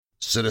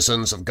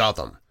citizens of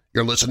Gotham.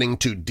 You're listening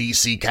to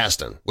DC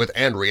Castin with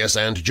Andreas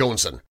and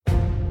Johnson.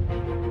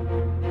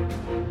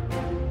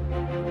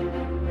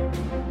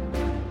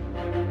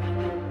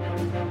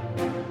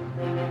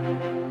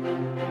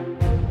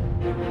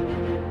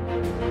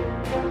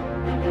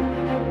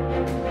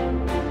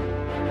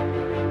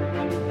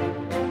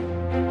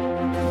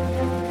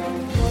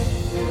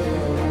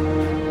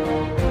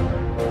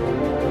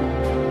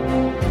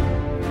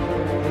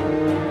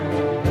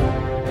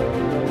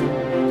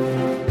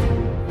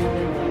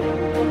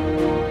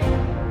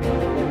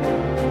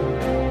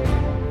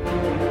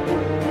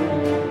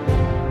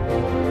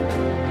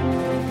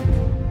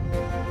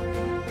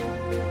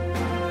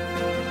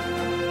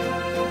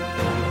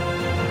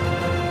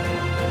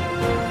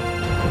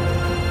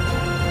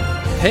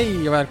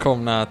 Hej och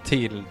välkomna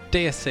till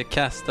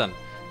DC-casten.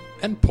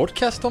 En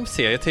podcast om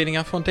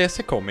serietidningar från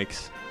DC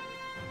Comics.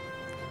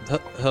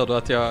 Hör du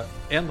att jag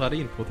ändrade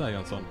introt här,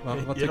 Jönsson?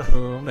 Vad tycker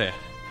du om det?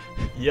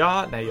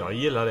 Ja, nej, jag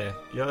gillar det.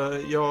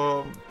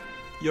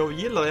 Jag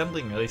gillar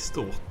ändringar i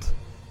stort.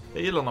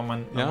 Jag gillar när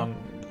man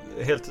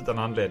helt utan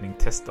anledning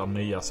testar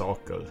nya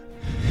saker.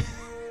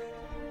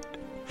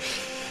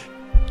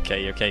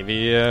 Okej,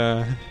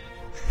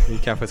 vi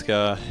kanske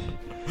ska...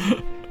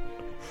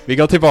 Vi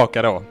går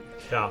tillbaka då.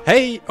 Ja.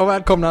 Hej och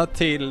välkomna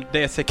till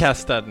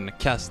DC-casten.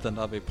 Casten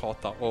där vi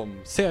pratar om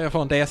serier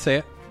från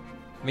DC.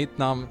 Mitt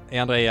namn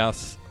är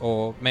Andreas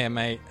och med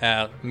mig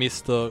är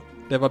Mr.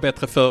 Det var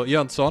bättre för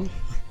Jönsson.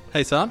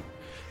 Hejsan.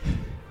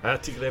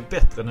 Jag tycker det är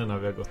bättre nu när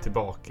vi har gått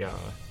tillbaka.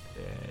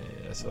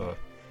 Alltså,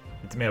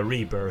 lite mer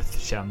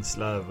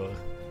rebirth-känsla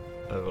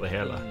över det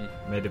hela.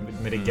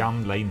 Med det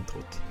gamla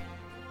introt.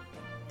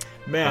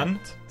 Men,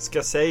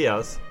 ska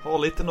sägas, har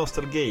lite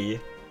nostalgi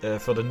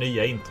för det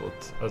nya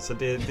introt. Alltså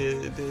det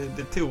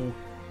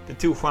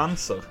tog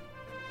chanser.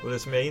 Och det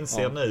som jag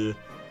inser nu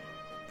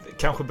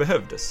kanske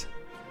behövdes.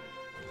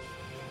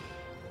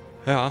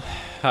 Ja,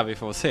 här vi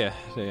får se.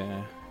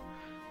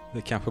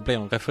 Det kanske blir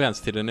en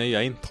referens till det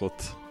nya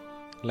introt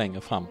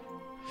längre fram.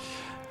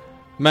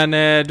 Men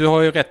du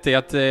har ju rätt i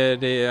att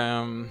det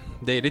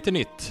är lite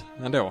nytt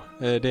ändå.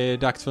 Det är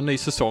dags för en ny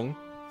säsong.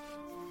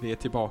 Vi är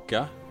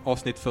tillbaka.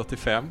 Avsnitt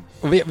 45.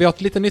 Och vi har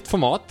ett lite nytt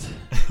format.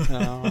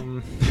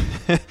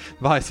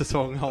 Varje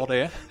säsong har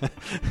det.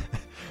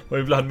 Och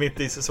ibland mitt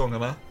i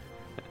säsongerna.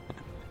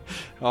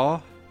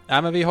 Ja,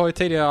 men vi har ju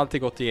tidigare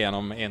alltid gått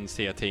igenom en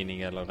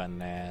serietidning eller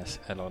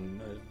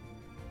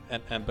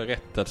en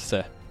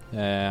berättelse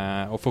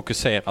och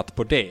fokuserat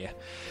på det.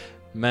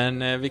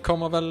 Men vi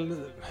kommer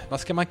väl, vad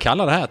ska man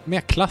kalla det här? Ett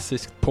mer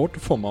klassiskt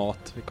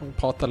poddformat. Vi kommer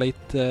prata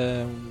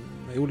lite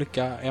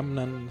olika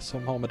ämnen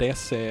som har med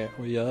DC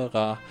att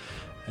göra.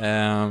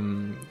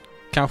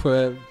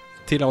 Kanske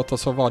tillåta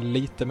oss att vara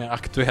lite mer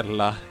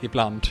aktuella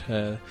ibland.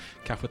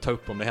 Kanske ta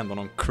upp om det händer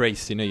någon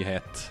crazy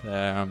nyhet.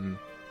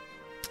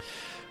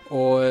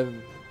 Och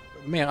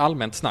mer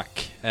allmänt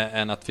snack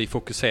än att vi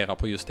fokuserar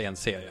på just en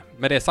serie.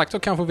 Med det sagt så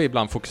kanske vi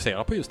ibland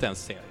fokuserar på just en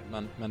serie.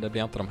 Men det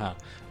blir inte de här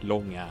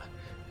långa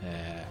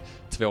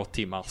 2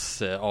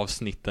 timmars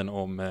avsnitten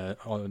om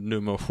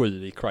nummer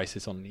 7 i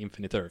Crisis on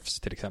Infinite Earths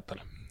till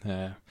exempel.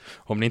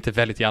 Om ni inte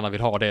väldigt gärna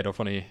vill ha det, då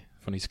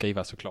får ni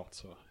skriva såklart,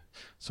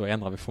 så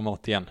ändrar vi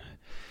format igen.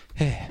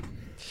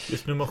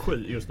 Just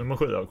nummer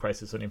 7 av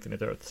Crisis on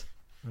Infinite Earths.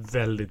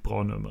 Väldigt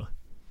bra nummer.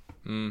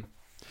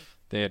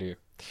 Det är det ju.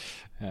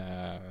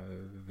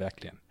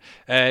 Verkligen.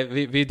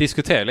 Vi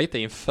diskuterar lite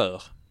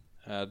inför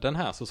den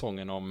här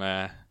säsongen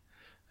om...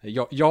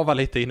 Jag var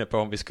lite inne på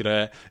om vi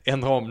skulle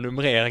ändra om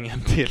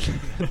numreringen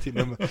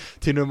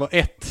till nummer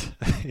 1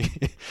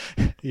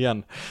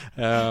 igen.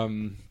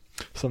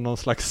 Som någon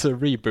slags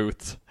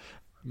reboot.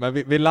 Men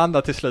vi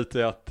landar till slut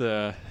i att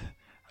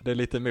det är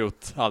lite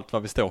emot allt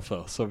vad vi står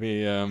för. Så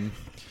vi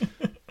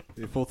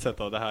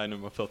fortsätter. Det här är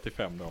nummer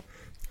 45 då.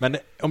 Men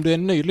om du är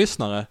en ny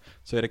lyssnare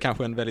så är det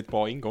kanske en väldigt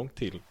bra ingång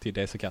till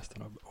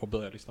DC-casten och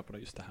börja lyssna på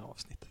just det här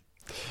avsnittet.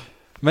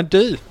 Men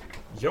du!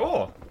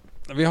 Ja!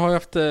 Vi har ju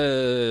haft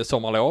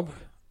sommarlov.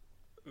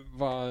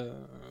 Vad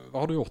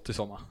har du gjort i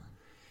sommar?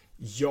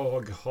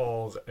 Jag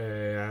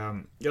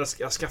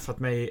har skaffat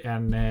mig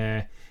en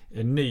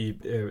ny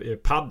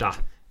padda.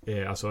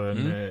 Alltså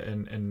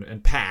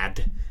en pad.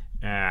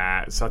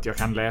 Så att jag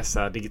kan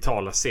läsa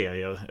digitala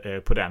serier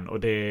på den. Och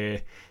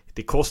det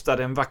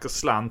kostade en vacker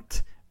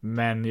slant.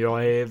 Men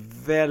jag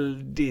är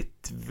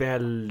väldigt,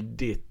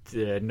 väldigt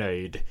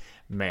nöjd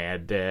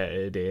med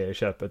det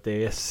köpet.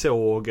 Det är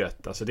så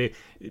gött. Alltså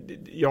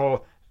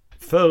jag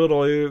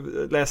föredrar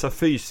ju läsa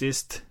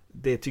fysiskt.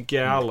 Det tycker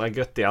jag är allra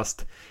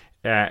göttigast.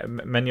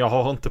 Men jag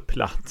har inte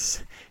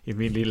plats i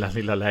min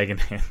lilla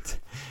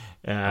lägenhet.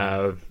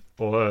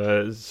 Och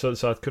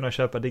så att kunna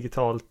köpa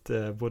digitalt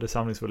både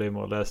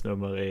samlingsvolymer och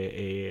läsnummer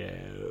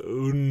är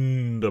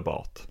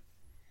underbart.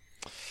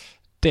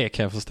 Det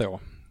kan jag förstå.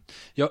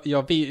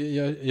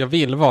 Jag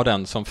vill vara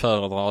den som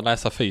föredrar att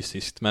läsa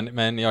fysiskt,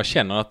 men jag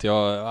känner att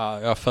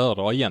jag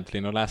föredrar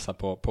egentligen att läsa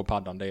på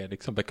paddan. Det är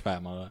liksom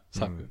bekvämare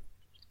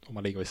om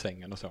man ligger i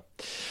sängen och så.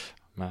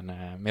 Men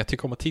jag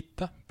tycker om att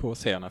titta på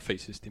serierna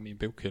fysiskt i min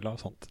bokhylla och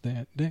sånt.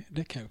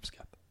 Det kan jag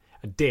uppskatta.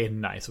 Det är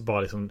nice. Och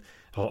bara liksom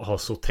ha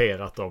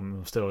sorterat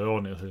dem, står i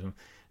ordning och liksom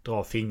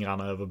dra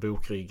fingrarna över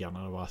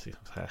bokryggarna och bara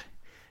liksom så här.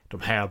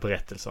 De här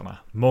berättelserna.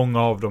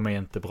 Många av dem är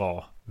inte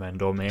bra, men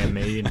de är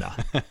mina.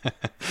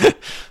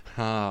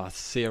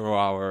 Zero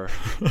Hour.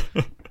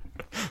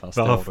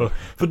 Varför?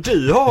 För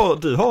du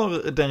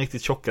har den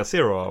riktigt tjocka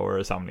Zero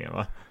Hour-samlingen,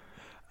 va?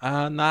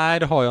 Nej,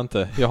 det har jag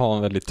inte. Jag har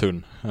en väldigt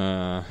tunn.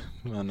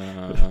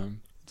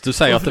 Du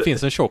säger att det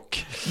finns en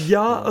tjock.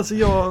 Ja, alltså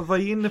jag var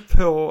inne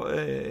på...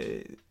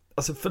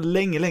 Alltså för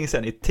länge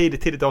sedan, i ett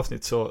tidigt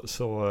avsnitt så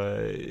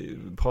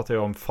pratade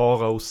jag om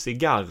Faraos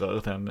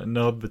cigarrer, den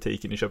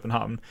nördbutiken i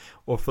Köpenhamn.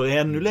 Och för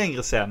ännu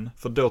längre sedan,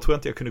 för då tror jag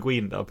inte jag kunde gå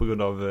in där på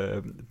grund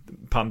av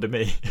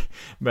pandemi.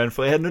 Men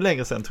för ännu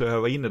längre sedan tror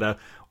jag var inne där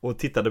och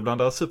tittade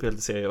bland deras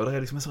superhjälteserier. Och det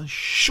är liksom en sån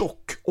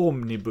tjock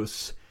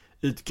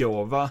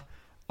omnibus-utgåva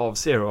av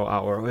Zero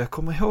Hour. Och jag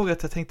kommer ihåg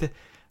att jag tänkte...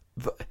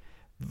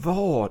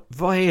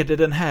 Vad är det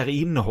den här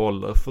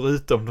innehåller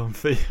förutom de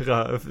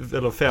 4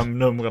 eller 5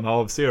 numren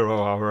av Zero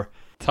Hour?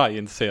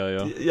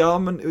 Tie-in-serier. Ja,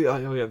 men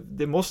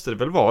det måste det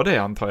väl vara det,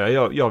 antar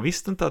jag. Jag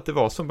visste inte att det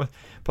var så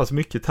pass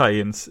mycket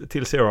tie-ins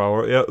till Zero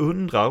Hour. Jag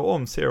undrar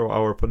om Zero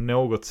Hour på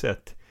något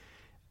sätt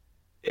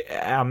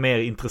är mer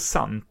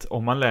intressant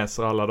om man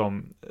läser alla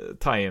de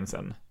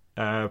tie-insen.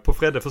 På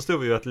Fredde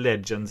förstod vi ju att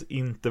Legends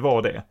inte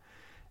var det.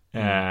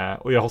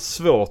 Och jag har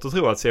svårt att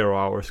tro att Zero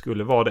Hour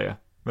skulle vara det.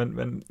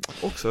 Men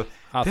också,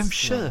 vem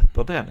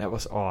köper den? Jag var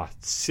så,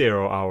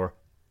 Zero Hour,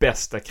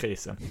 bästa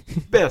krisen.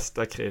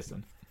 Bästa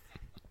krisen.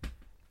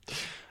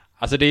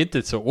 Alltså det är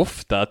inte så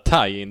ofta att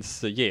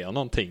tie-ins ger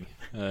någonting.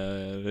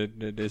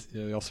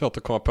 Jag har svårt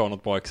att komma på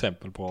något bra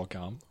exempel på rak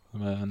arm.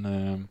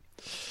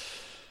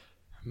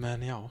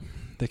 Men ja,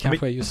 det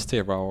kanske är just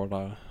Zero Hour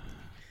där.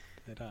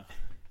 Det är där.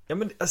 Ja,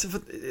 men alltså för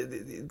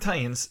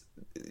tie-ins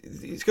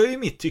ska ju i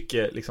mitt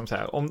tycke liksom så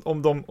här,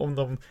 om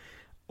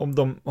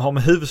de har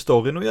med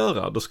huvudstoryn att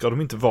göra, då ska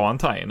de inte vara en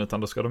tie-in,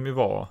 utan då ska de ju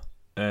vara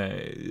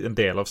en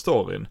del av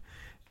storyn.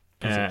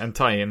 En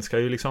tie-in ska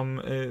ju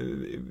liksom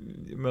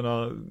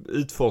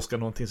utforska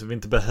någonting som vi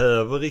inte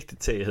behöver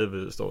riktigt se i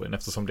huvudstoryn.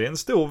 Eftersom det är en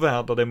stor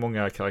värld och det är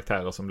många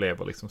karaktärer som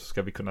lever liksom, så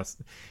ska vi kunna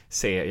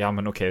se, ja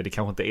men okej, det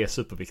kanske inte är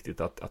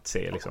superviktigt att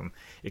se liksom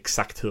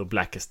exakt hur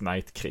Blackest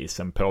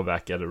Night-krisen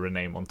påverkade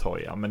Renee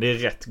Montoya. Men det är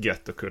rätt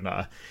gött att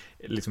kunna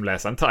liksom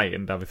läsa en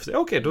tie-in där vi får se,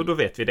 okej, då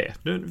vet vi det.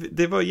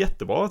 Det var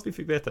jättebra att vi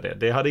fick veta det.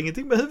 Det hade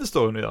ingenting med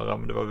huvudstoryn att göra,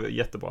 men det var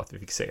jättebra att vi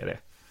fick se det.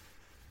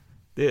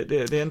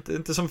 Det är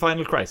inte som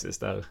Final Crisis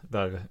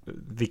där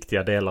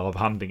viktiga delar av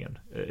handlingen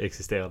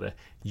existerade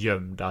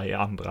gömda i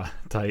andra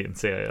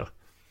tie-in-serier.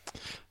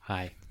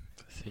 Nej,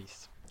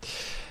 precis.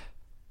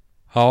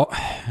 Ja.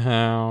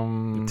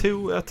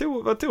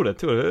 Vad tog det?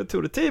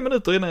 Tog det 10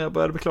 minuter innan jag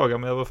började beklaga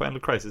mig över Final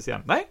Crisis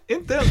igen? Nej,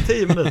 inte ens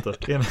 10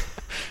 minuter innan.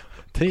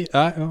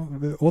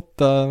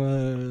 8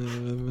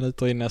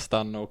 minuter in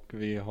nästan, och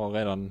vi har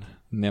redan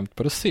nämnt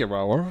både Zero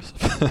Hour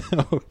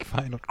och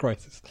Final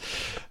Crisis.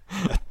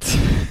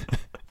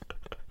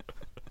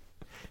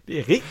 Det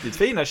är riktigt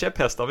fina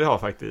käpphästar vi har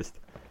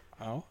faktiskt.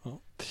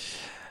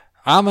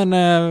 Ja,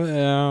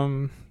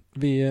 men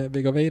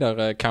vi går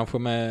vidare kanske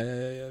med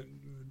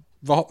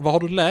vad har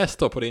du läst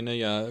då på din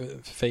nya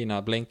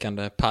fina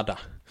blinkande padda?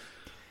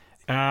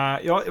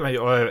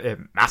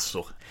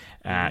 Massor.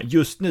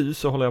 Just nu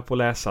så håller jag på att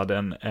läsa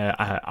den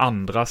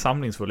andra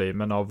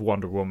samlingsvolymen av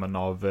Wonder Woman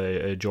av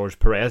George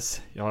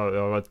Perez. Jag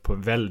har varit på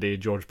en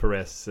väldig George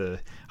Perez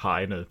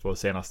high nu på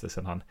senaste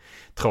sen han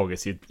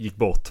tragiskt gick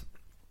bort.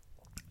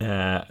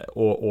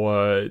 Och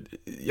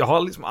jag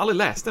har liksom aldrig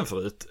läst den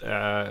förut,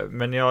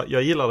 men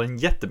jag gillar den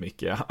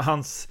jättemycket.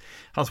 Hans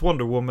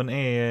Wonder Woman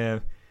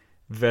är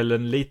väl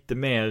en lite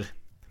mer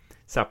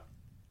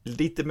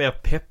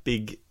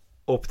peppig,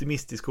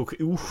 optimistisk och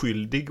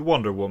oskyldig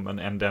Wonder Woman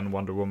än den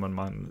Wonder Woman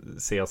man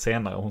ser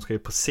senare. Hon ska ju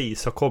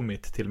precis ha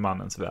kommit till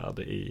mannens värld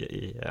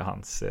i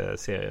hans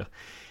serier.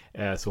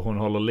 Så hon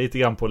håller lite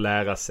grann på att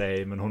lära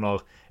sig, men hon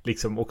har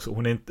liksom också,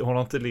 hon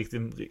har inte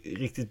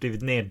riktigt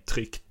blivit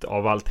nedtryckt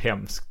av allt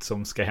hemskt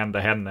som ska hända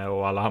henne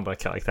och alla andra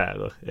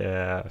karaktärer.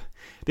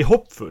 Det är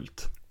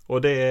hoppfullt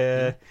och det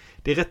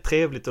är rätt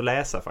trevligt att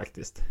läsa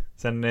faktiskt.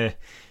 Sen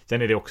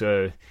är det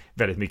också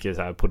väldigt mycket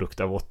så här produkt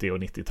av 80- och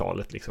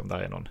 90-talet liksom. Där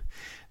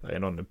är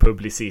någon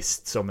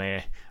publicist som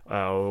är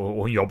och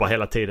hon jobbar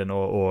hela tiden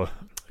och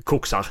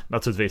koksar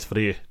naturligtvis, för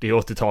det är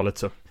 80-talet,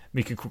 så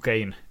mycket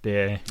kokain. Det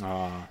är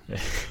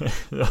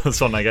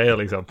sådana grejer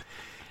liksom.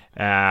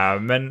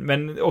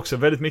 Men också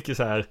väldigt mycket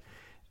så här,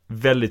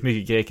 väldigt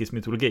mycket grekisk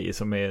mytologi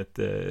som är ett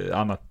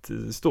annat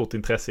stort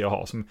intresse jag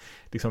har, som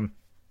liksom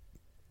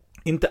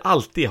inte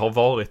alltid har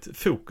varit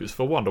fokus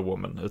för Wonder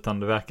Woman, utan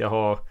det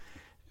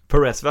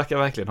Perez verkar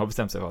verkligen ha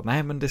bestämt sig för att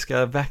nej, men det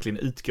ska verkligen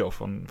utgå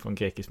från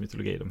grekisk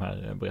mytologi, de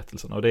här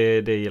berättelserna, och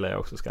det gillar jag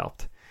också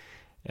skarpt.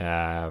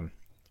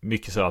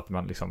 Mycket så att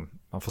man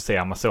får se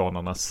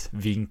amazonernas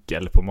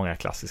vinkel på många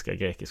klassiska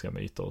grekiska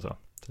myter och så.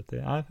 Så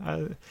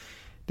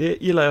det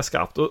gillar jag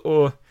skarpt.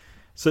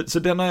 Så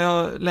den har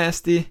jag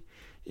läst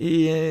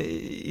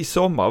i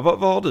sommar. Vad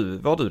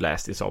har du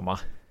läst i sommar?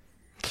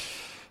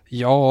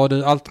 Ja, det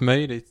är allt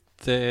möjligt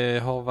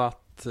det har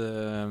varit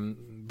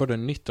både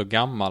nytt och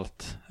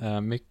gammalt.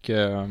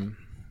 Mycket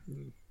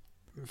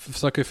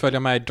försöker följa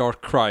med i Dark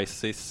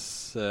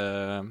Crisis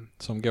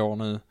som går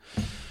nu.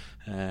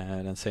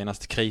 Den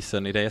senaste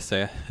krisen i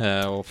DC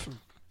och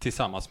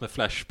tillsammans med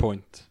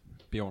Flashpoint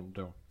Beyond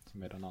då,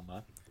 som är den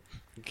andra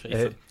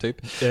krisen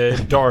typ.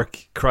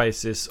 Dark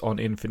Crisis on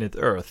Infinite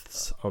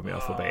Earths, om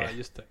jag får be.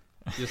 Just det,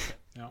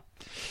 ja.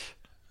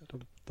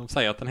 De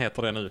säger att den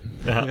heter det nu.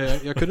 Ja.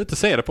 Jag kunde inte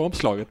se det på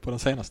omslaget på den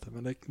senaste,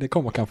 men det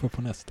kommer kanske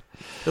på nästa.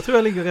 Jag tror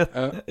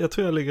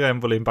jag ligger en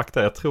volym back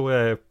där. Jag tror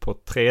jag är på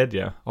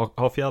 3:e.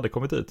 Har 4:e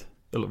kommit ut?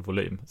 Eller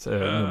volym,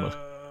 nummer.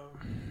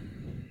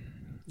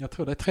 Jag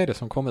tror det är 3:e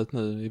som kom ut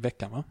nu i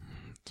veckan, va?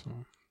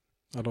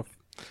 Eller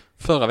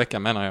förra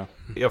veckan menar jag.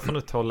 Jag får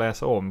nu ta och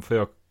läsa om,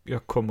 för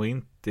jag kommer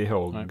inte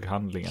ihåg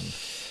handlingen.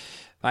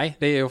 Nej,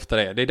 det är ofta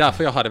det. Det är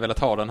därför jag hade velat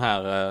ha den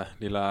här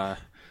lilla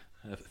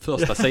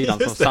första sidan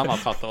som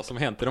sammanfattar vad som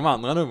hänt i de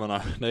andra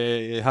nummerna.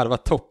 Det hade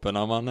varit toppen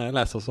när man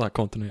läser så här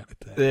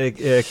kontinuerligt.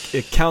 Det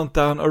är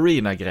Countdown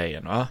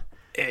Arena-grejen, va?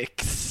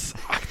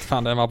 Exakt,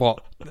 fan den var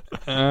bra.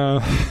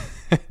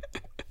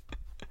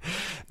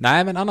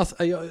 Nej, men annars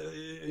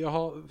jag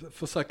har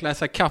försökt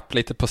läsa kapp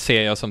lite på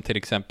serier som till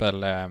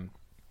exempel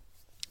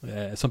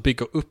som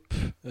bygger upp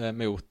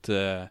mot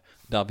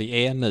där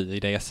vi är nu i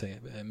DC.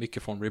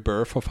 Mycket från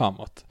Rebirth och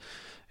framåt.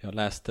 Jag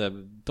läste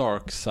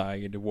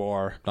Darkseid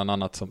War bland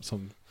annat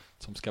som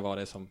ska vara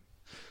det som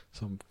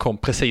kom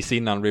precis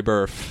innan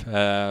Rebirth.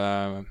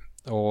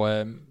 Och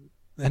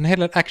en hel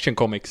del action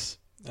comics.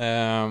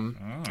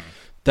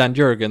 Dan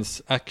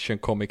Jurgens action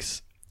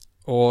comics.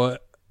 Och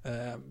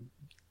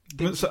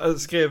så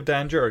skrev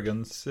Dan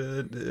Jurgens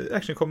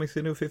action comics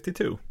i New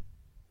 52?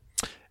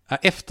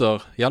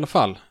 Efter i alla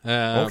fall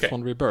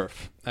från Rebirth.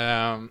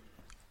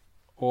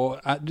 Och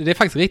det är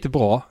faktiskt riktigt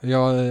bra.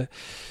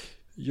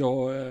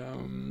 Jag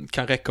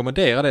kan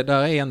rekommendera det.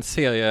 Där är en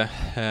serie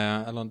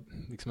eller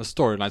liksom en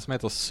storyline som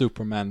heter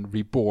Superman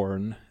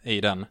Reborn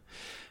i den.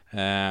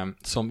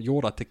 Som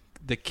gjorde att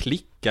det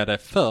klickade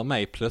för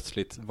mig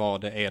plötsligt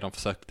vad det är de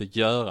försökte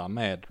göra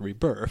med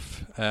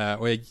Rebirth.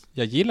 Och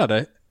jag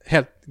gillade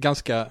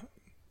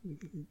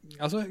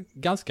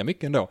ganska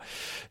mycket ändå.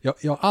 Jag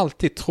har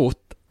alltid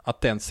trott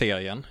att den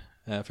serien,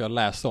 för jag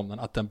läste om den,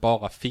 att den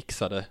bara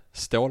fixade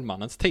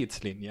Stålmannens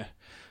tidslinje.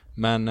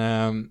 Men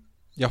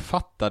jag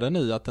fattade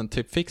nu att den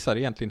typ fixade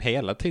egentligen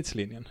hela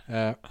tidslinjen.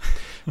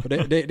 Och det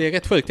är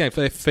rätt sjukt egentligen,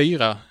 för det är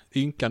 4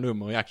 ynka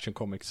nummer i Action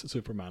Comics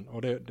Superman.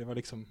 Och det var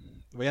liksom,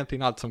 det var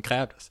egentligen allt som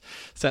krävdes.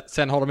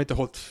 Sen har de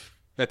inte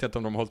vet jag inte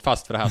om de har hållit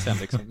fast för det här sen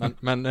liksom.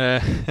 Men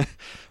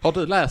har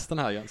du läst den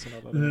här, Jönsson?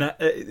 Nej,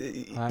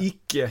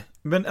 icke.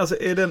 Men alltså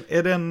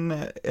är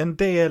den en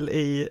del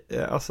i,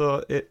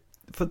 alltså,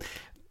 för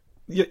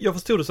jag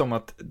förstod det som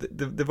att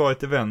det var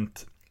ett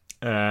event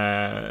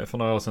för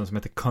några år sedan som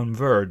heter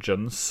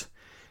Convergence.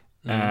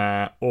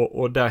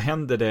 Och där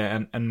hände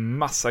det en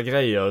massa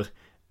grejer.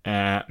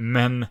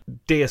 Men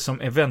det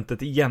som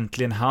eventet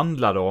egentligen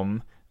handlade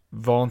om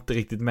var inte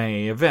riktigt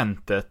med i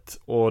eventet.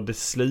 Och det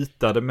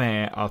slutade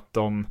med att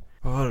vad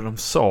var det de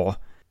sa?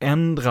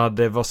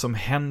 Ändrade vad som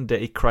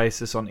hände i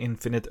Crisis on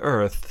Infinite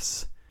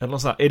Earths. Eller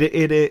så här,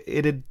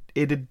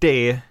 är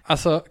det?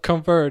 Alltså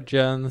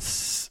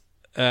Convergence,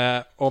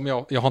 om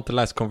jag har inte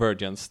läst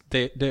Convergence.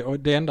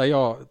 Det enda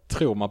jag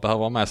tror man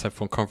behöver ha med sig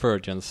från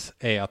Convergence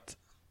är att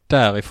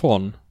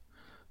därifrån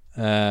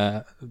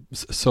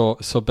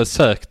så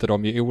besökte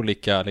de ju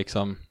olika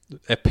liksom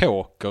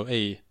epoker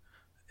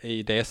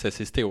i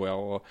DCs historia.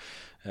 Och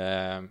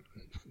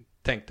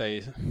tänk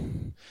dig,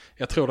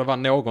 jag tror det var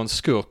någon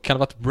skurk, kan det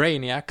ha varit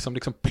Brainiac som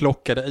liksom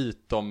plockade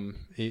ut dem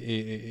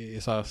i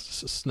så här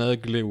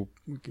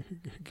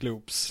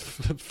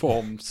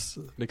snöglobsforms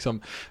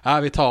liksom.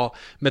 Vi tar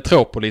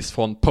Metropolis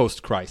från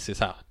post-crisis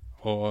här.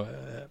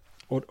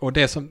 Och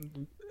det som,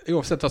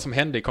 oavsett vad som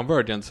hände i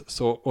Convergence,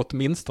 så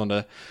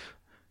åtminstone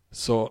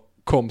så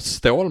kom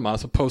Stålman,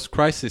 alltså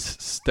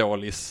post-crisis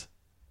Stålis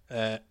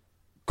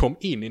kom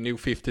in i New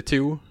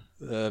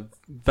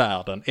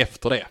 52-världen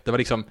efter det. Det var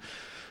liksom,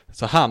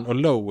 så han och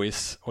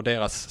Lois och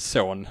deras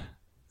son,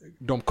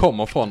 de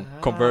kommer från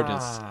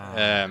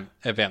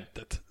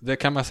Convergence-eventet. Det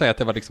kan man säga att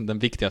det var liksom den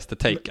viktigaste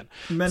taken.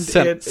 Men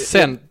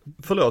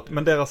förlåt,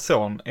 men deras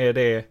son, är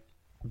det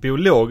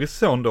biologisk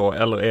son då,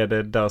 eller är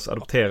det deras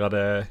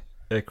adopterade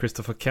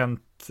Christopher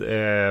Kent,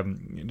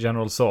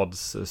 General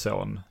Zodds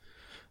son?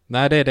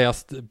 Nej, det är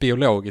deras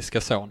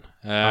biologiska son.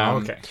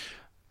 Okay.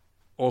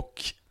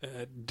 Och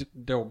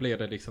då blir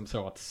det liksom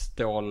så att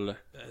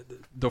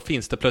då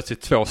finns det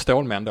plötsligt 2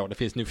 Stålmän då. Det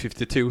finns New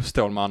 52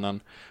 Stålmannen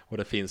och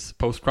det finns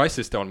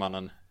Post-Crisis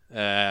Stålmannen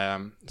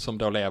som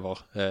då lever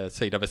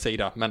sida vid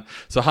sida. Men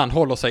så han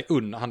håller sig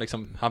undan,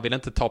 han vill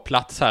inte ta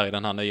plats här i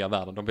den här nya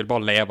världen. De vill bara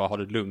leva och ha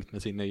det lugnt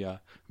med sin nya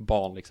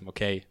barn liksom.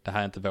 Okej, det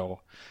här är inte vår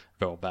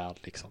värld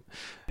liksom.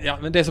 Ja,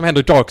 men det som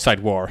händer i Darkseid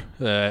War,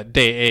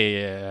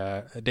 det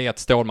är att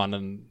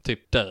Stålmannen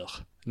typ dör.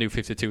 New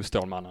 52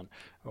 Stålmannen.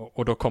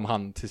 Och då kom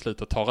han till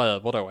slut att ta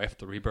över då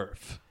efter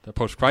Rebirth. Det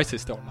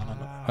Post-Crisis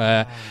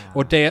Stålmannen.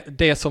 Och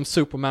det som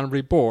Superman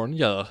Reborn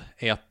gör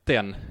är att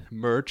den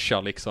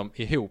mergar liksom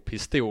ihop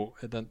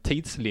den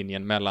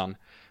tidslinjen mellan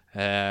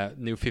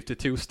New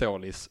 52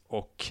 Stålis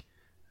och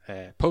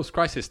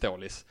Post-Crisis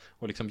Stålis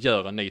och liksom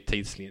gör en ny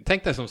tidslinje.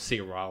 Tänk dig som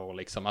Zero och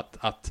liksom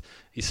att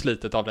i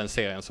slutet av den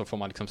serien så får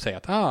man liksom säga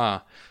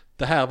att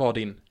det här var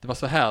det var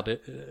så här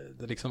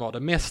det liksom var. Det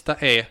mesta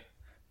är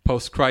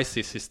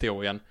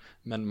Post-Crisis-historien,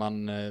 men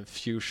man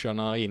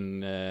fusionar in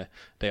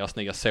deras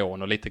nya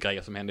son och lite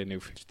grejer som hände i New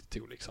 52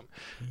 liksom.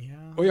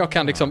 Ja. Och jag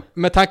kan liksom,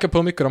 med tanke på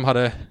hur mycket de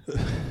hade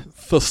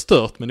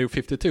förstört med New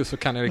 52 så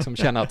kan jag liksom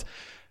känna att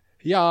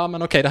ja,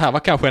 men okej, det här var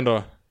kanske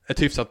ändå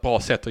ett hyfsat bra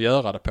sätt att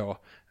göra det på.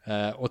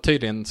 Och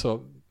tydligen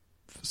så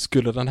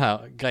skulle den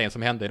här grejen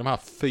som hände i de här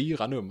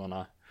 4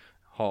 nummerna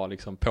ha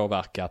liksom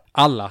påverkat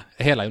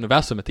hela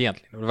universumet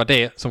egentligen. Och det var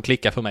det som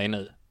klickade för mig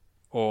nu.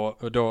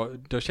 Och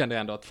då kände jag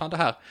ändå att fan, det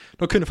här,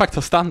 de kunde faktiskt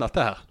ha stannat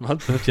där. De hade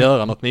inte behövt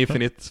göra något med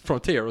Infinite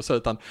Frontier och så,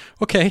 utan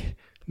okej,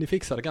 ni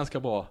fixade det ganska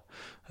bra.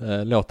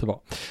 Låt det vara.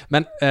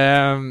 Men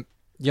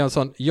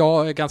Jönsson,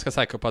 jag är ganska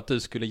säker på att du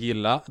skulle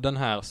gilla den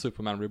här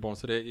Superman Reborn,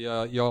 så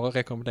jag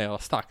rekommenderar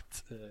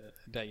starkt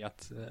dig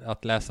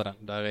att läsa den.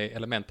 Där är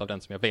element av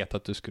den som jag vet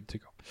att du skulle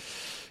tycka om.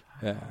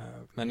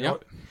 Men ja.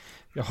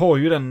 Jag har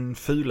ju den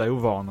fula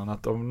ovanan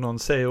att om någon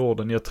säger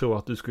orden jag tror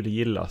att du skulle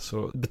gilla,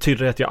 så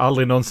betyder det att jag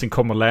aldrig någonsin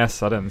kommer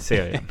läsa den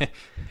serien.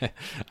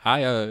 Ja,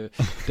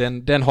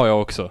 den har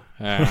jag också.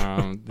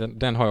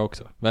 Den har jag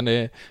också. Men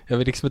jag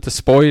vill liksom inte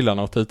spoila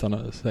något utan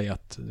att säga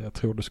att jag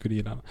tror du skulle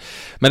gilla den.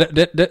 Men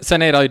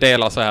sen är det ju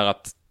delar så här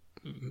att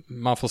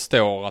man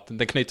förstår att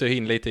den knyter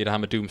in lite i det här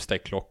med Doomsday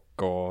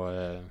Clock och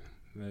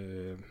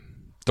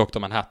Dr.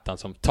 Manhattan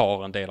som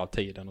tar en del av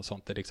tiden och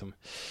sånt. Det är liksom,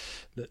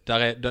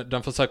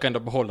 den försöker ändå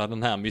behålla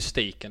den här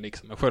mystiken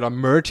liksom. Själva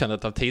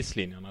merchandet av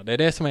tidslinjerna. Det är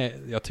det som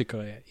jag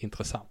tycker är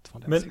intressant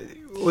från den sidan.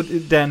 Och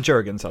Dan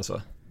Jurgens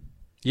alltså?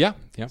 Ja.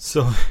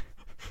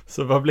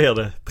 Så vad blir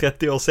det?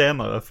 30 år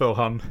senare får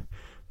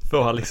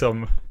han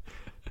liksom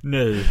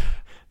nu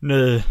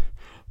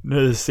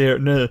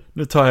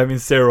tar jag min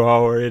Zero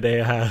Hour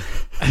idé här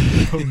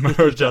och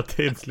mergar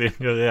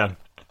tidslinjer igen.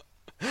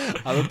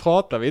 Ja, då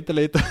pratar vi inte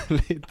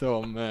lite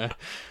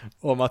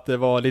om att det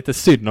var lite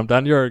synd om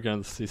Dan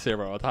Jurgens i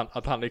Zero.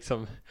 Att han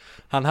liksom,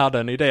 han hade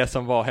en idé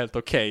som var helt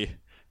okej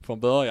från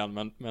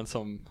början, men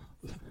som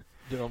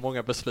det var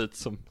många beslut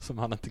som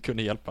han inte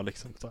kunde hjälpa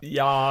liksom. Så.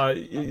 Ja,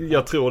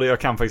 jag tror det. Jag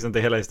kan faktiskt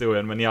inte hela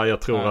historien, men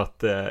jag tror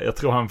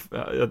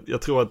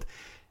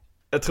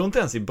inte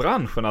ens i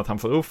branschen att han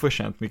får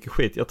oförtjänt mycket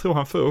skit. Jag tror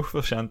han får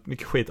oförtjänt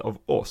mycket skit av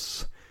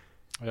oss.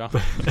 Ja.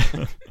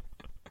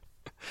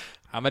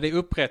 Ja, men det är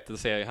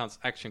upprättelse i hans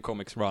Action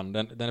Comics run.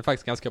 Den är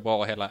faktiskt ganska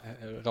bra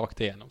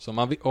rakt igenom.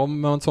 Så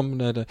om man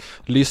som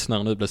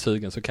lyssnare nu blir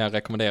sugen så kan jag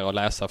rekommendera att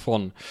läsa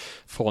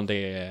från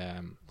det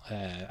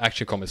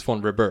Action Comics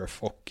från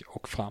Rebirth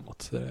och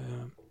framåt.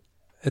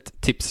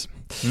 Ett tips.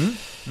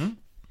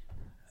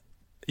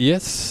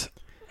 Yes.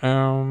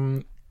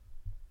 Men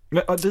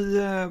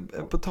du,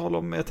 på tal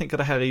om, jag tänker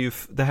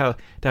det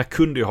här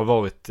kunde ju ha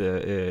varit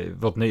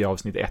vårt nya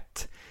avsnitt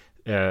 1.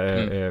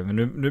 Men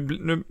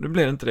nu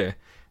blev det inte det.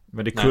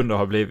 Men det kunde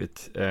ha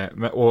blivit.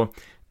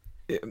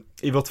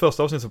 I vårt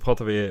första avsnitt så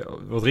pratade vi,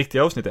 vårt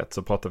riktiga avsnitt 1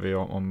 så pratade vi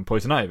om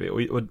Poison Ivy.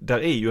 Och där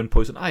är ju en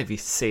Poison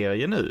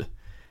Ivy-serie nu.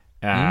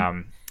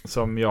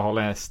 Som jag har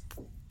läst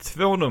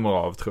 2 nummer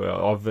av, tror jag,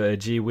 av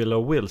G.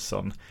 Willow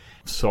Wilson.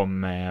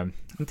 Som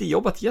inte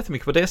jobbat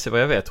jättemycket på DC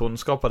vad jag vet. Hon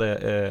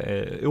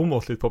skapade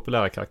omåttligt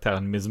populära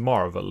karaktären Ms.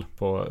 Marvel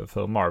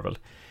för Marvel.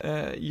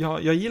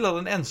 Jag gillar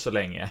den än så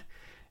länge.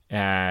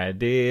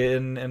 Det är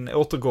en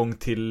återgång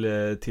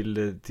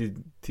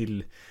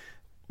till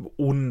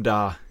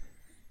onda,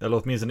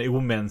 eller åtminstone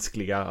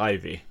omänskliga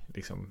Ivy.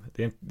 Liksom.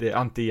 Det är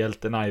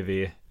antihjälten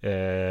Ivy,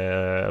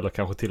 eller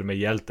kanske till och med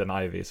hjälten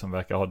Ivy som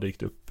verkar ha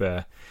dykt upp,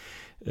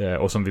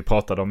 och som vi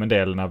pratade om en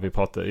del när vi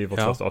pratade i vårt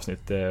första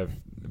avsnitt,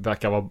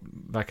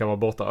 verkar vara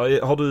borta.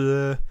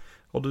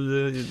 Har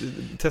du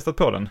testat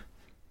på den?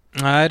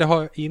 Nej, det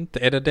har jag inte.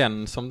 Är det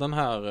den som det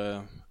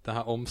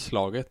här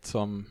omslaget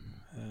som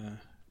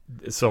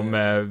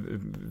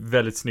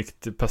väldigt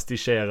snyggt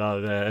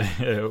pastischerar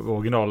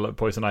original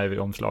Poison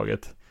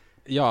Ivy-omslaget?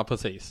 Ja,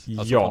 precis.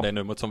 Alltså från det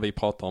numret som vi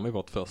pratar om i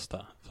vårt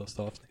första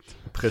avsnitt.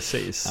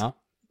 Precis. Ja.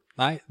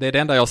 Nej, det är det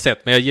enda jag har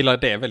sett, men jag gillar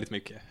det väldigt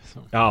mycket. Så.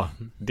 Ja,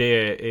 det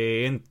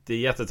är inte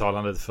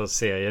jättetalande för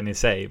serien i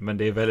sig, men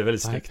det är väldigt,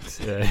 väldigt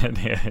snyggt,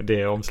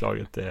 det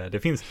omslaget. Det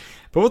finns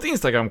på vårt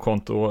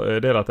Instagram-konto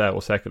delat där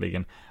och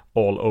säkerligen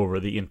all over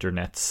the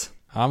internets.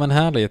 Ja, men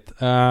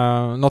härligt.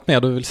 Något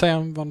mer du vill säga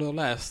om vad du har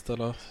läst,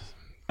 eller?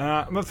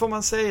 Men får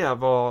man säga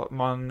vad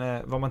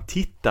man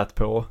tittat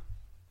på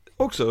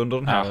också under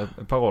den här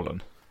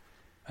parollen?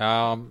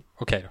 Ja,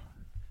 okej då.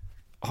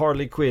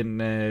 Harley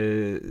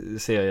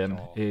Quinn-serien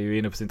är ju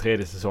inne på sin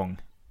 3:e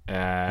säsong.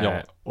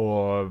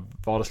 Och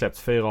var det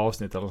släppts 4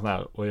 avsnitt eller sån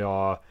här. Och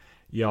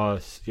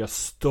jag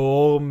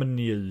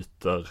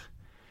stormnjuter.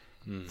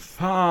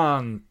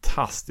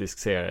 Fantastisk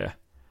serie.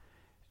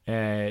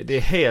 Det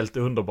är helt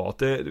underbart.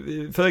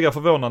 Föga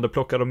förvånande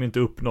plockar de inte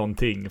upp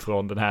någonting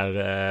från den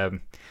här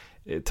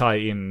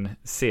tie-in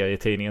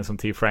serietidningen som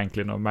T.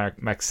 Franklin och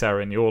Max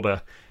Sarin gjorde.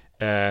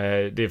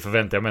 Det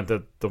förväntar jag mig inte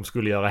att de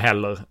skulle göra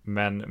heller.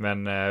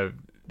 Men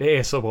det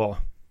är så bra.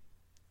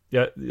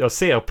 Jag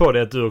ser på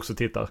det att du också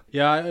tittar.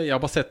 Ja, jag har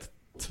bara sett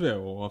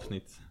 2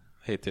 avsnitt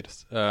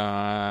hittills.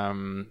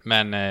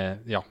 Man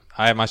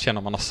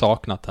känner man har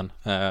saknat den.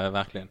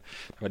 Verkligen.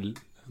 Det har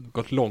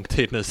gått lång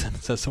tid nu sedan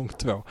säsong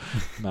 2.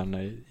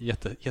 Men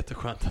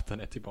jätteskönt att den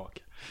är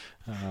tillbaka.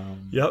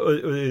 Och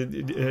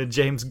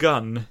James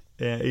Gunn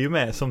är ju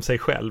med som sig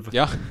själv.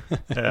 Ja.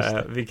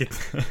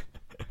 Vilket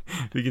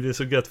är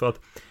så gött för att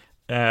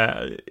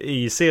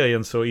i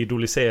serien så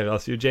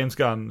idoliseras ju James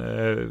Gunn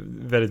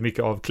väldigt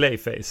mycket av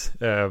Clayface.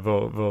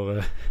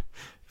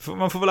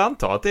 Man får väl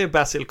anta att det är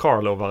Basil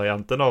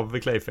Karlo-varianten av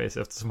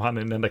Clayface eftersom han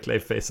är den enda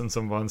Clayfacen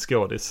som var en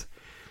skådis.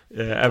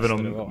 Även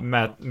om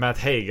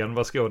Matt Hagen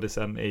var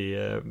skådisen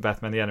i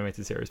Batman The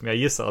Animated Series. Men jag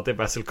gissar att det är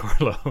Basil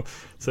Karlo.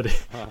 Så det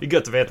är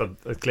gött att veta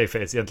att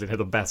Clayface egentligen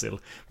heter Basil.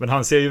 Men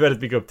han ser ju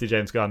väldigt mycket upp till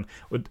James Gunn.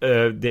 Och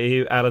det är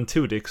ju Alan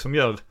Tudyk som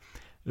gör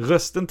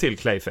rösten till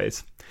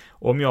Clayface.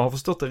 Och om jag har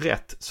förstått det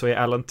rätt så är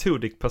Alan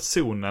Tudyk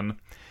personen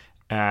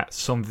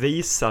som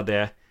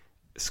visade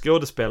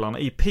skådespelarna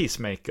i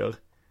Peacemaker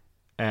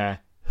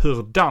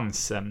hur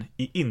dansen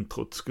i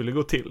introt skulle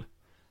gå till.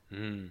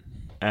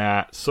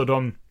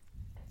 Så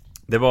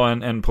det var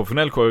en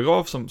professionell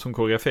koreograf som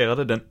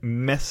koreograferade den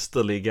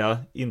mästerliga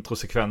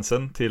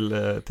introsekvensen till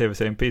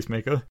tv-serien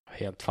Peacemaker.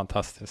 Helt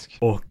fantastisk.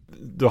 Och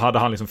då hade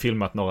han liksom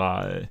filmat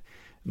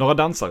några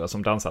dansare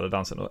som dansade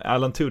dansen. Och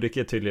Alan Tudyk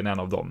är tydligen en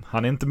av dem.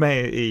 Han är inte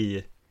med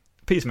i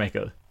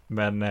Peacemaker.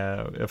 Men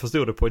jag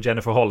förstod det på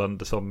Jennifer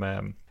Holland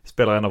som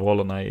spelar en av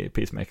rollerna i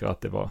Peacemaker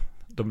att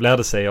de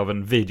lärde sig av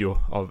en video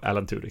av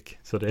Alan Tudyk.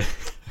 Så det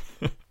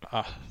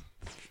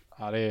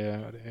det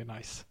är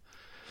nice.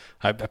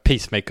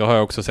 Peacemaker har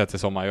jag också sett i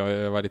sommar.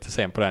 Jag var lite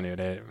sen på den ju.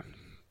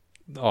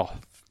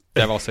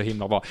 Det var så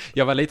himla bra.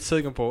 Jag var lite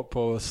sugen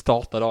på att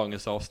starta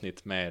dagens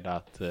avsnitt med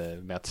att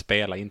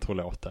spela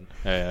introlåten.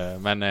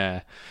 Men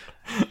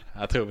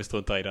jag tror vi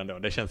struntar i den då.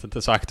 Det känns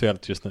inte så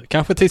aktuellt just nu.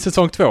 Kanske till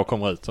säsong 2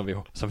 kommer ut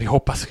som vi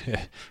hoppas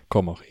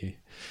kommer i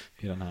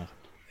den här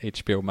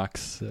HBO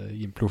Max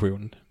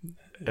implosion.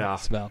 Ja.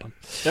 Svärden.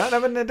 Ja,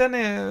 men den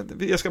är,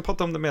 jag ska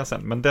prata om det mer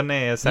sen, men den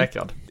är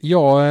säkrad.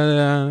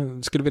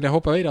 Jag skulle vilja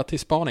hoppa vidare till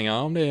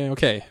spaningar om det är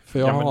okej.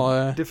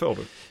 För det får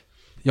du.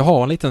 Jag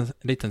har en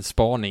liten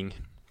spaning.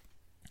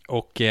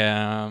 Och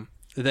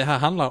det här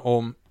handlar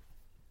om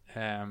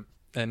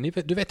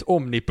du vet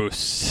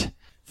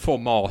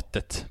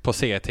omnibus-formatet på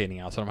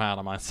serietidningar. Alltså de här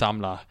där man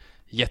samlar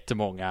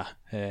jättemånga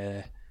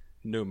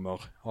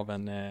nummer av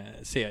en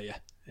serie.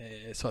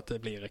 Så att det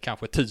blir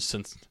kanske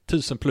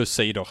 1000 plus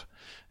sidor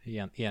i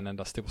en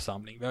enda stor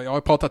samling. Jag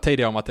har pratat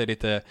tidigare om att det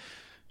är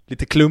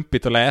lite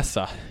klumpigt att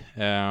läsa.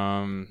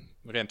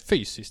 Rent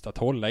fysiskt att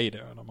hålla i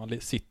det när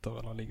man sitter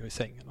eller ligger i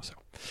sängen och så.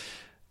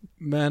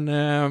 Men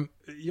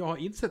jag har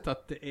insett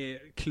att det är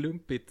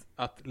klumpigt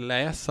att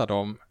läsa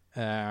dem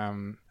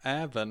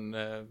även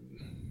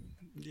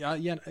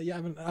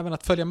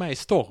att följa med i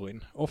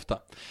storyn ofta.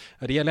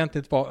 Det gäller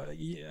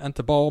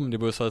inte bara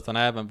omnibusar utan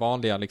även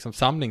vanliga liksom,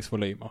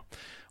 samlingsvolymer.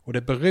 Och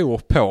det beror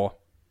på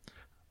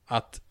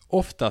att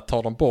ofta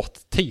tar de bort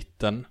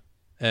titeln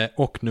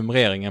och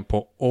numreringen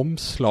på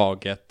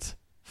omslaget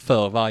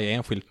för varje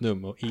enskilt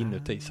nummer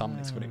inuti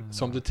samlingsvolym.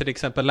 Så om du till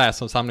exempel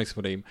läser en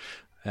samlingsvolym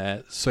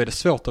så är det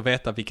svårt att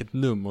veta vilket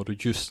nummer du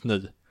just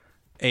nu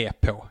är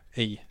på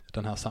i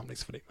den här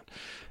samlingsvolymen.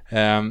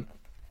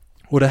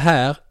 Och det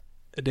här,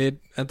 det är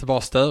inte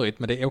bara störigt,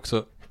 men det är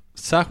också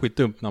särskilt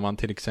dumt när man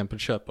till exempel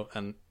köper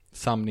en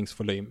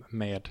samlingsvolym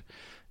med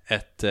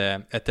ett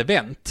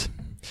event.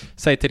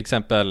 Säg till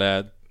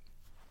exempel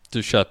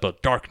du köper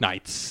Dark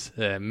Knights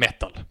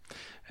Metal.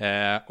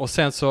 Och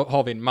sen så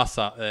har vi en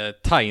massa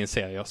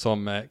tie-in-serier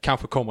som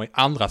kanske kommer i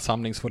andra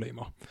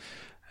samlingsvolymer.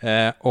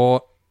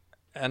 Och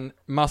en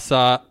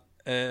massa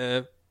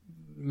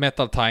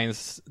metal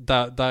tie-ins,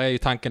 där är ju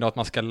tanken då att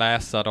man ska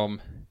läsa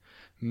dem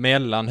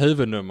mellan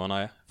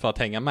huvudnummerna för att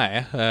hänga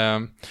med.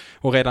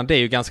 Och redan det är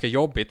ju ganska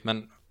jobbigt,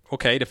 men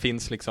okej, det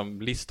finns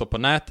liksom listor på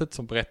nätet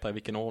som berättar i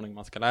vilken ordning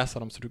man ska läsa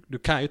dem. Så du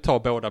kan ju ta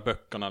båda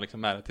böckerna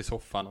liksom med dig till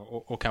soffan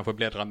och kanske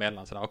bläddra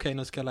mellan. Okej,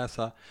 nu ska jag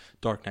läsa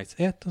Dark Knights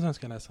 1 och sen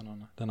ska jag läsa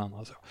den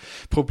andra. Så.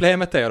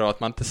 Problemet är då att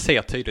man inte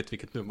ser tydligt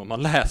vilket nummer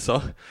man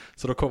läser.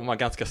 Så då kommer man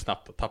ganska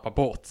snabbt att tappa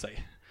bort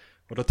sig.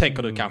 Och då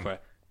tänker du kanske,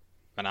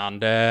 men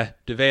Ande,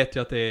 du vet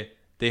ju att det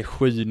är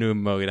 7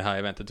 nummer i det här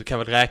eventet. Du kan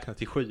väl räkna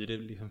till 7,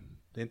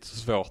 det är inte så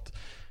svårt.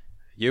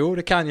 Jo,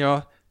 det kan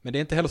jag. Men det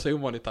är inte heller så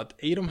ovanligt att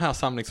i de här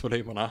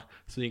samlingsvolymerna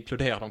så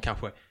inkluderar de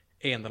kanske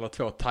 1 eller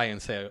 2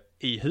 tie-in-serier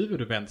i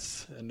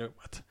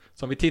huvudeventsnumret.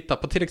 Så om vi tittar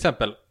på till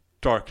exempel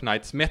Dark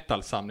Knights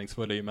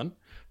Metal-samlingsvolymen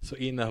så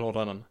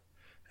innehåller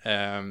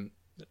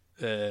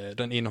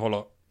den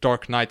innehåller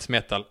Dark Knights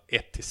Metal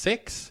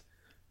 1-6.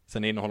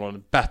 Sen innehåller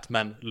den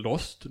Batman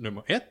Lost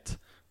nummer 1.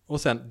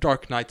 Och sen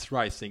Dark Knights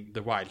Rising The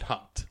Wild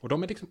Hunt. Och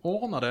de är liksom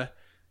ordnade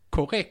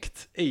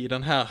korrekt i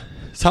den här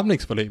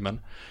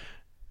samlingsvolymen.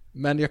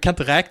 Men jag kan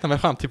inte räkna mig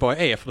fram till vad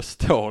jag är, för det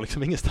står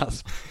liksom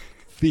ingenstans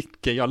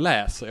vilken jag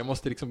läser. Jag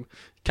måste liksom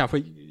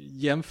kanske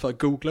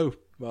googla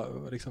upp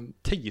liksom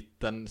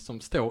titeln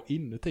som står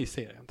inuti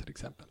serien till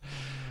exempel.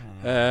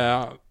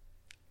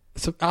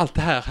 Så allt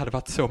det här hade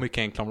varit så mycket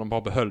enklare om de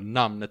bara behöll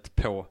namnet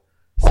på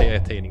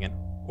serietidningen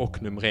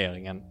och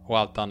numreringen och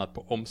allt annat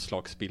på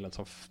omslagsbilden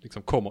som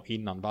liksom kommer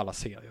innan alla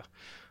serier.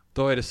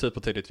 Då är det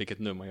supertydligt vilket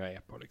nummer jag är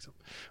på liksom.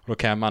 Och då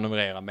kan jag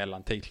manövrera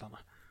mellan titlarna.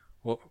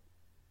 Och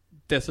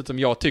dessutom,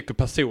 jag tycker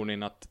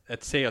personligen att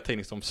ett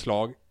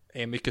serietidningsomslag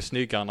är mycket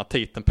snyggare när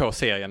titeln på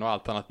serien och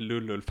allt annat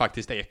lullull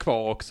faktiskt är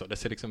kvar också. Det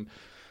ser liksom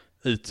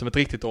ut som ett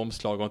riktigt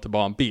omslag och inte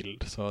bara en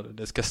bild. Så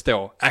det ska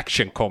stå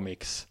Action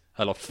Comics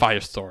eller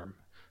Firestorm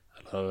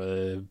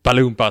eller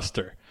Balloon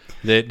Buster.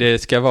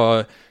 Det ska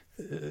vara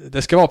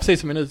precis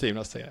som en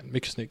utgivna serie.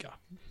 Mycket snyggare.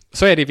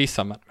 Så är det i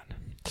vissa, men.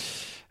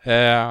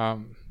 Är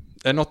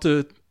det något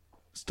du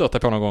stört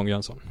dig på någon gång,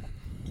 Jönsson?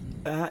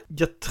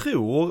 Jag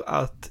tror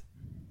att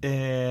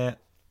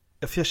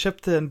för jag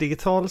köpte en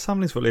digital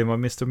samlingsvolym av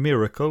Mr.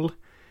 Miracle.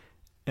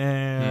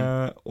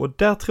 Och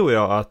där tror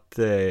jag att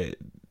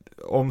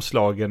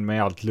omslagen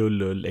med allt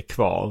lullull är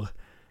kvar.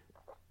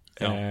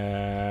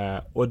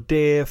 Ja. Och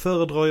det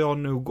föredrar jag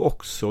nog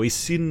också, i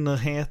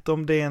synnerhet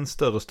om det är en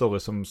större story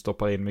som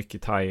stoppar in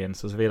mycket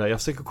tie-ins och så vidare. Jag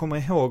försöker komma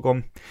ihåg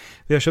om,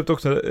 vi har köpt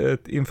också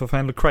inför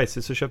Final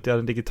Crisis, så köpte jag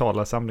den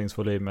digitala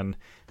samlingsvolymen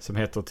som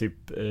heter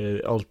typ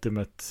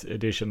Ultimate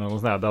Edition eller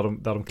sådär,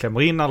 där de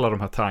klämmer in alla de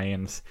här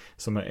tie-ins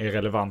som är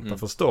relevanta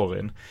för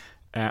storyn.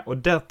 Och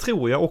där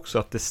tror jag också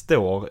att det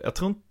står, jag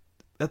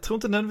tror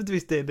inte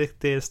nödvändigtvis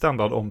det är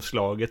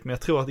standardomslaget, men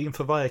jag tror att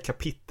inför varje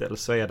kapitel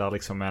så är där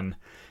liksom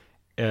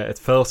ett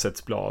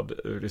försättsblad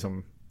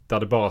liksom, där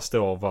det bara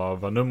står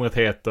vad numret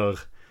heter,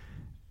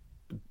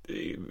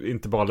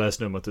 inte bara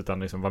läsnumret utan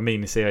liksom vad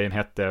miniserien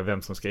hette,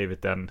 vem som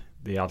skrivit den.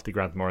 Det är alltid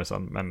Grant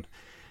Morrison, men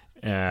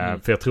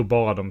för jag tror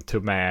bara de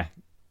tog med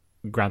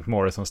Grant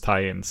Morrisons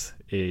tie-ins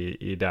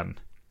i den.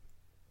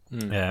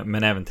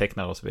 Men även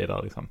tecknare och så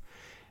vidare liksom.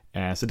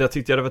 Så där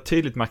tyckte jag det var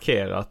tydligt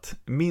markerat.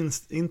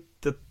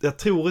 Jag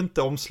tror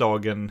inte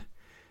omslagen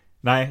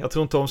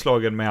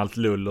med allt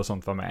lull och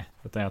sånt var med.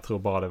 Utan jag tror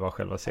bara det var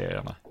själva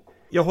serierna.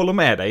 Jag håller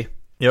med dig.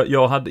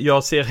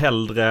 Jag ser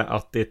hellre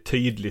att det är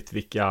tydligt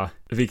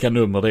vilka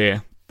nummer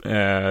det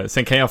är.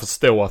 Sen kan jag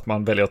förstå att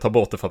man väljer att ta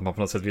bort det för att man på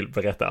något sätt vill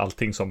berätta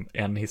allting som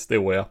en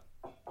historia.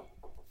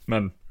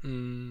 Men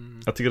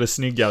jag tycker det är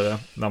snyggare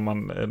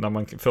när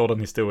man får den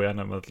historien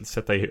än att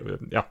sätta i...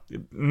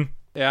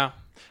 Ja.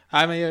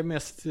 Nej, men jag är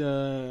mest...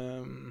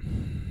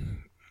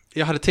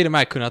 jag hade till och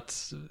med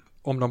kunnat,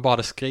 om de bara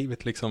hade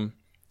skrivit liksom,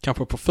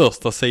 kanske på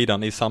första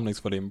sidan i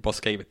samlingsvolymen, bara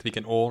skrivit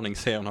vilken ordning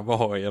serierna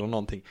var i eller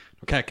någonting.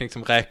 Då kan jag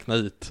liksom räkna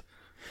ut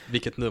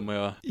vilket nummer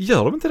jag...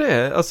 Gör de inte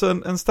det? Alltså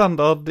en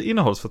standard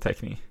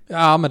innehållsförteckning?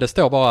 Ja, men det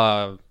står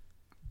bara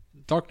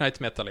Dark Knight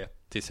Metal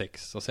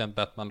 1-6 och sen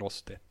Batman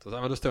Lost 1. Och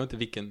sen, det står inte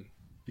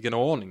vilken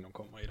ordning de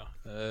kommer i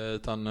där.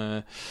 Utan...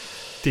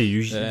 det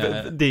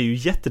är ju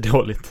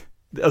jättedåligt.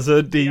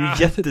 Alltså det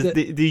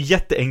är ju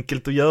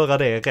jätteenkelt att göra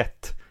det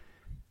rätt.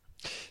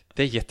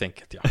 Det är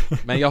jätteenkelt, ja.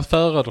 Men jag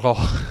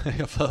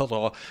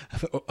föredrar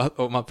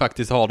om man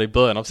faktiskt har det i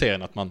början av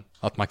serien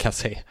att man kan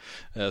se,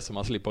 så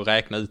man slipper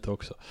räkna ut det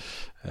också.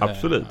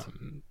 Absolut.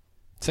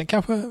 Sen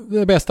kanske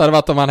det bästa hade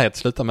varit om man helt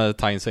slutar med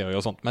tie-in-serier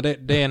och sånt, men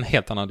det är en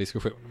helt annan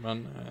diskussion.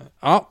 Men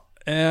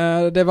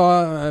det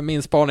var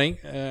min spaning.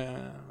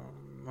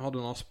 Har du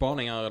några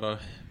spaningar eller?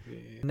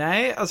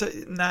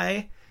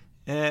 Nej.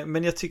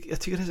 Men jag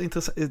tycker det är så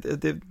intressant.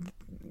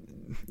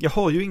 Jag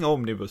har ju inga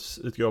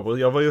omnibusutgåvor.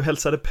 Jag var ju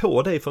hälsade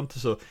på dig för inte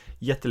så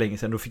jättelänge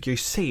sedan. Då fick jag ju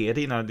se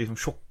dina liksom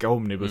tjocka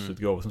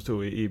omnibusutgåvor som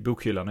stod i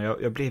bokhyllan.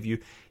 Och jag blev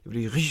ju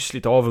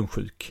rysligt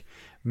avundsjuk.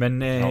 Men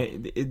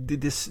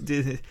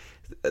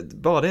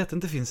bara det att det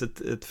inte finns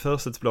ett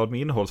försättsblad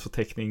med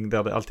innehållsförteckning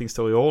där allting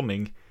står i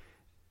ordning.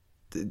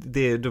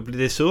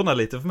 Det surnar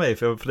lite för mig.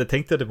 För det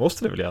tänkte jag, det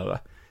måste det väl göra.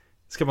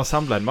 Ska man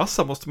samla en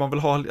massa måste man väl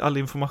ha all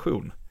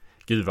information.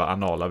 Gud vad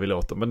anala vi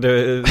låter.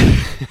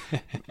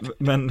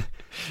 Men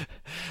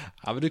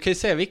ja, men du kan ju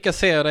se vilka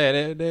serier det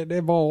är. Det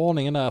är bara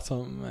ordningen där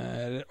som...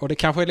 Och det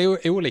kanske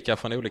är olika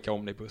från olika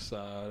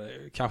omnibussar.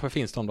 Det kanske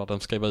finns de där de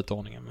skriver ut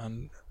ordningen.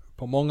 Men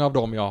på många av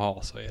dem jag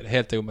har så är det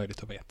helt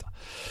omöjligt att veta.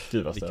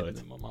 Gud vad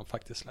vilket nummer man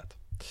faktiskt lät.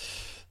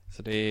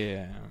 Så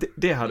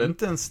det hade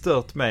inte ens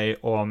stört mig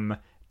om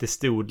det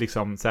stod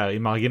liksom så här i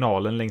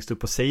marginalen längst upp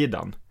på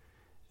sidan.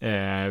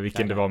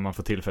 Vilken det var man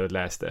för tillfället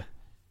läste.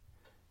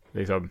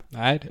 Liksom.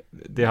 Nej,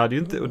 det hade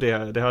ju inte, och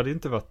det hade ju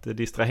inte varit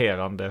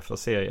distraherande för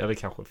serier, eller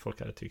kanske folk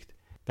hade tyckt.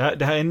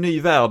 Det här är en ny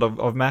värld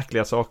av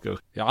märkliga saker.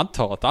 Jag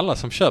antar att alla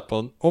som köper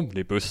en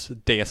omnibus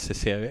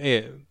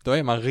DC-serie då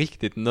är man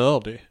riktigt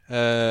nördig.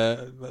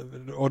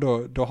 Och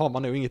då har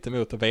man nog inget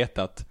emot att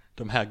veta att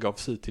de här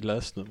gavs ut i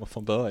lösnummer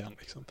från början.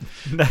 Liksom.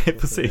 Nej,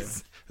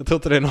 precis. Jag tror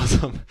inte det är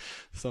någon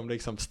som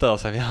liksom stör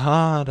sig.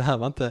 Ja, det här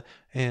var inte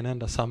en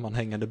enda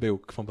sammanhängande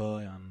bok från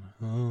början.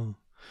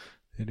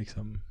 Det är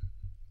liksom...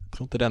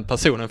 tror inte den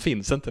personen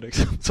finns inte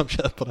liksom, som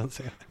köper den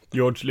serien.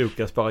 George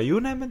Lucas bara,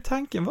 men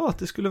tanken var att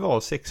det skulle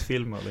vara 6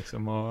 filmer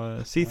liksom,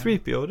 och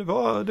C-3PO,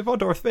 det var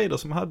Darth Vader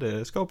som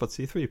hade skapat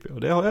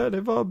C-3PO.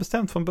 Det var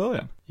bestämt från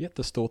början.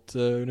 Jättestort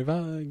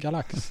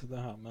galax det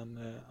här,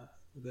 men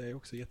det är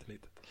också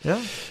jättelitet. Ja.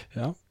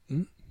 Ja.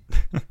 Mm.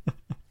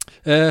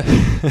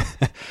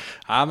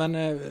 Ja,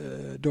 men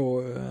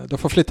då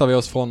förflyttar vi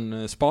oss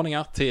från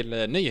spaningar till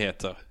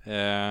nyheter.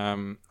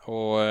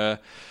 Och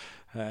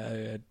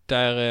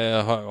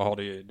där har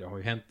det har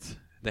ju hänt,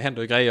 det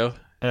händer ju grejer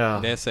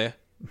i DC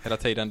hela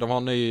tiden. De har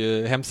en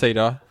ny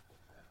hemsida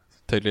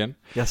tydligen.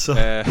 Jaså?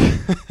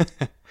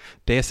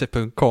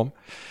 DC.com.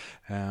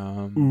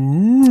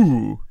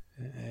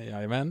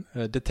 Jajamän.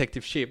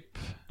 Detective Chip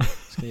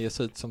ska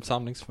ges ut som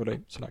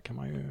samlingsvolym, så där kan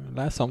man ju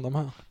läsa om de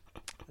här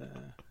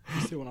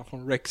historierna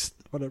från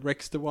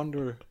Rex the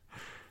Wonder.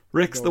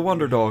 Rex the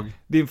Wonder Dog,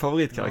 din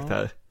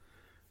favoritkaraktär.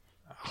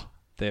 Ja,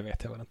 det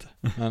vet jag väl inte.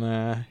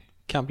 Men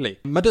kan bli.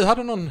 Men du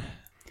hade någon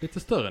lite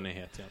större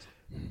nyhet, Jens?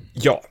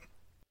 Ja.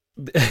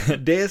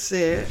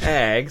 DC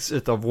ägs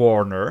utav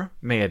Warner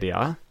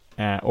Media.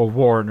 Och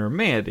Warner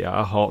Media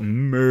har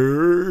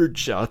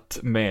mergat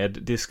med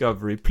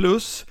Discovery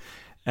Plus.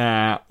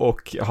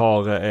 Och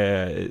har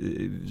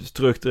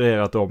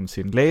strukturerat om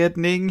sin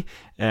ledning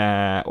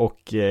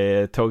och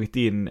tagit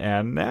in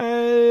en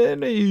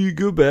ny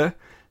gubbe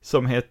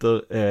som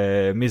heter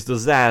Mr.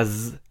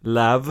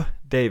 Zaslav,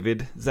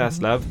 David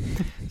Zaslav,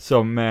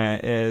 som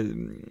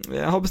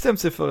har bestämt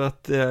sig för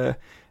att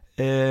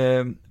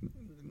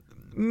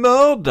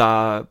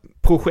mörda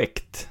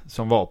projekt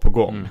som var på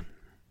gång.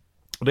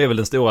 Och det är väl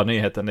den stora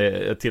nyheten.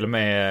 Det är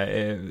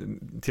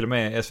till och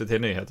med SVT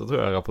Nyheter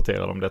tror jag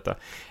rapporterar om detta.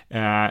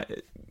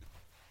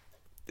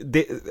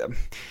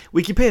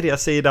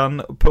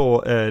 Wikipedia-sidan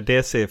på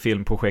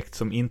DC-filmprojekt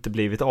som inte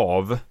blivit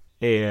av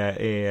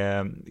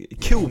är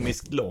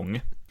komiskt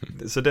lång.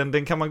 Så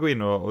den kan man gå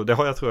in och det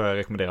har jag tror jag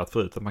rekommenderat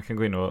förut att man kan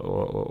gå in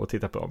och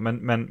titta på.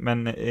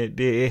 Men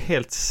det är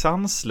helt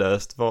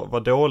sanslöst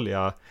vad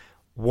dåliga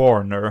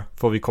Warner,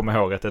 får vi komma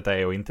ihåg att detta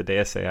är och inte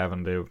DC,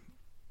 även det.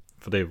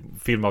 För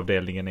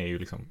filmavdelningen är ju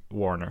liksom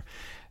Warner.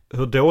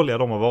 Hur dåliga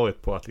de har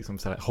varit på att liksom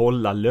så här,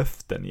 hålla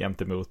löften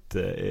gentemot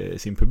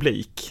sin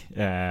publik.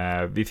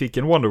 Vi fick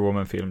en Wonder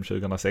Woman-film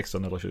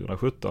 2016 eller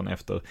 2017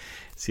 efter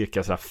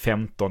cirka så här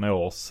 15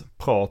 års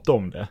prat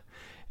om det.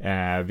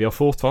 Vi har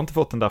fortfarande inte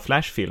fått den där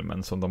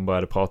Flash-filmen som de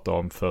började prata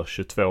om för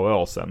 22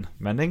 år sedan.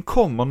 Men den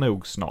kommer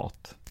nog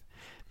snart.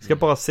 Vi ska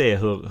bara se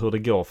hur det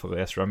går för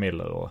Ezra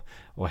Miller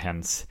och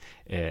hens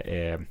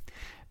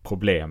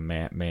problem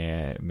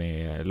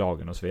med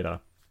lagen och så vidare.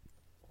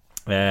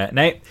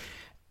 Nej,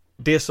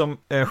 det som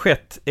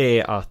skett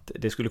är att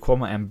det skulle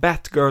komma en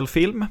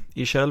Batgirl-film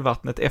i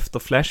kölvattnet efter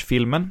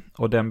Flash-filmen,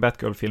 och den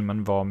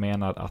Batgirl-filmen var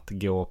menad att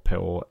gå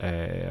på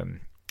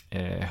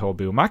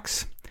HBO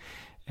Max,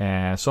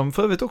 som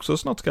för övrigt också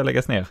snart ska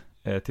läggas ner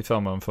till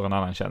förmån för en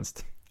annan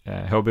tjänst.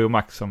 HBO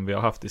Max som vi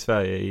har haft i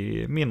Sverige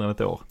i mindre än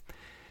ett år.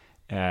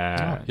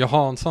 Jag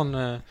har en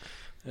sån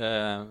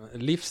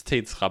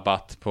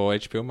livstidsrabatt på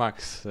HBO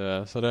Max,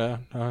 så det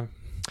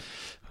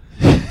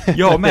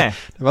jag med.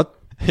 Det var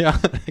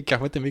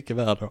kanske inte mycket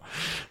värd då.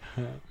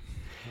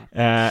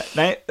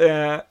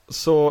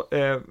 Så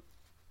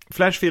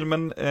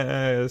Flash-filmen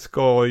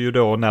ska ju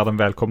då, när den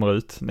väl kommer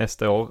ut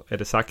nästa år är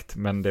det sagt,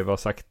 men det var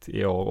sagt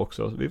i år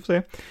också, vi får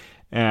se,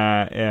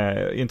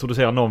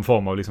 introducera någon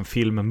form av liksom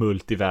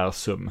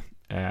filmmultiversum,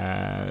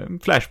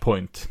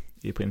 Flashpoint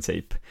i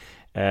princip.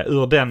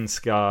 Ur den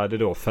ska det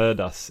då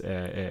födas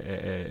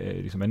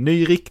liksom en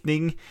ny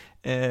riktning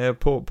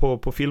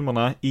på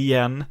filmerna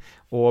igen,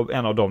 och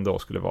en av dem då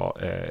skulle vara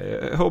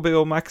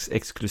HBO Max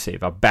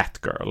exklusiva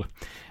Batgirl.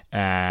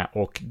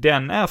 Och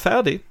den är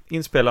färdig,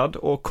 inspelad,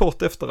 och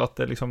kort efter att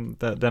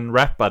den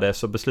rappade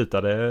så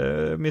beslutade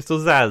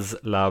Mr.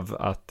 Zaslav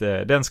att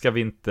den ska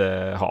vi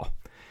inte ha.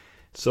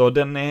 Så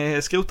den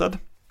är skrotad.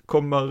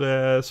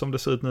 Kommer som det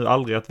ser ut nu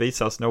aldrig att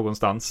visas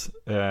någonstans,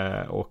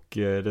 och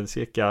den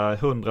cirka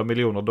 $100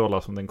 miljoner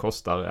som den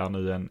kostar är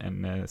nu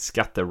en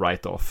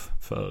skatte-write-off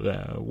för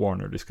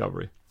Warner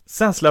Discovery.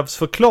 Zaslavs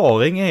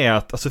förklaring är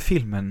att alltså,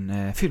 filmen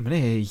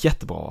är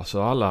jättebra,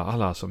 alltså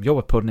alla som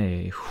jobbar på den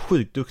är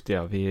sjukt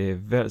duktiga,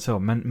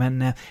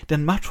 men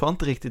den matchar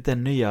inte riktigt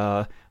den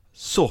nya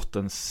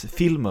sortens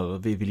filmer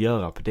vi vill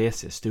göra på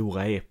DC,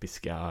 stora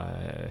episka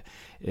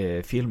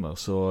filmer,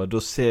 så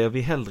då ser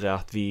vi hellre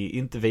att vi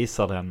inte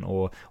visar den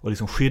och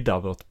liksom skyddar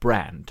vårt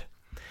brand.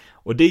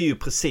 Och det är ju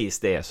precis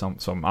det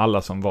som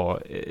alla som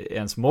var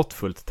ens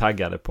måttfullt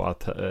taggade på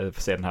att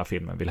se den här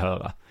filmen vill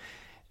höra.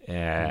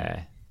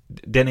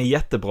 Den är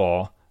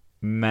jättebra,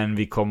 men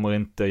vi kommer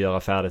inte göra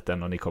färdigt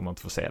den och ni kommer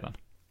inte få se den.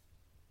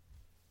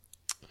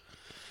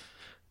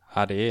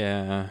 Ja, det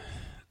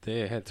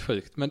är helt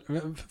sjukt. Men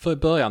för i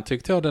början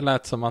tyckte jag det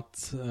lät som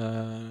att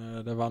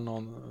det var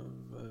någon,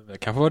 det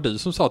kanske var du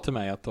som sa till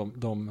mig att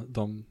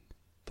de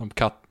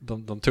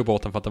tog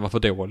bort den för att den var för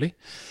dålig.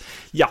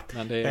 Ja.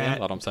 Men det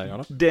ändrar de sig,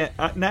 eller?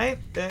 Nej,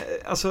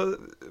 alltså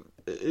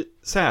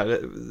så här,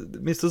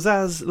 Mr.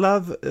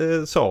 Zaslav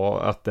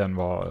sa att den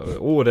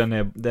var,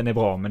 den är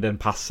bra, men den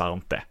passar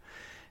inte.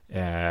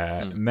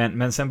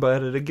 Men sen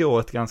började det gå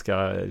ett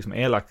ganska liksom,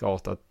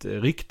 elakartat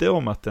rykte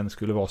om att den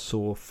skulle vara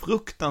så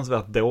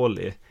fruktansvärt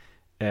dålig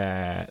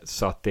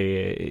så att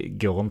det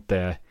går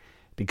inte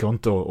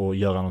att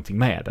göra någonting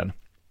med den.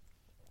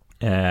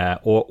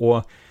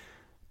 Och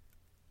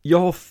jag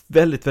har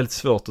väldigt, väldigt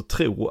svårt att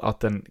tro att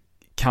den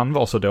kan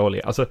vara så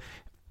dålig. Alltså,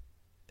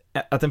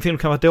 att en film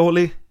kan vara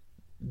dålig,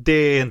 det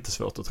är inte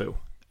svårt att tro.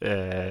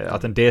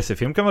 Att en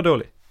DC-film kan vara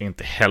dålig är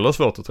inte heller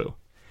svårt att tro.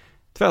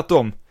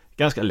 Tvärtom,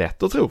 ganska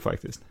lätt att tro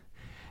faktiskt.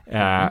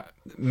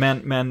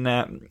 Men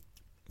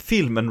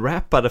filmen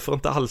rappade för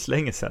inte alls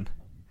länge sedan.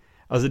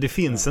 Alltså det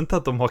finns inte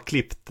att de har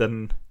klippt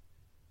den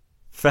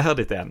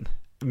färdigt än.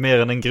 Mer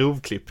än en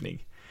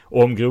grovklippning.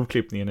 Och om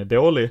grovklippningen är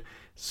dålig,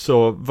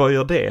 så vad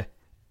gör det?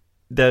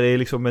 Där är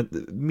liksom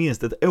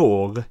minst ett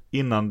år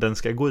innan den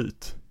ska gå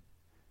ut.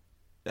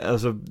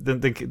 Alltså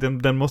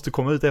den måste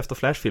komma ut efter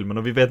Flash-filmen,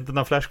 och vi vet inte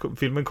när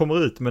Flash-filmen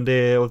kommer ut, men det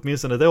är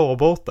åtminstone ett år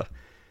borta.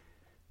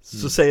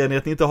 Så säger ni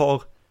att ni inte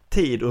har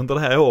tid under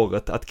det här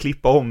året att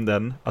klippa om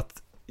den,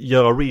 att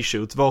göra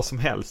reshoots, vad som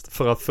helst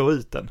för att få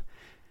ut den.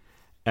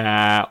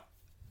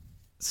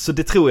 Så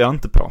det tror jag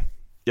inte på.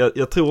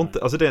 Jag tror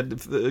inte, alltså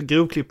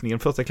grovklippningen,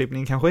 första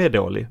klippningen kanske är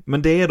dålig,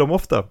 men det är de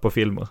ofta på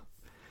filmer.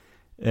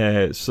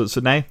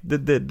 Så nej,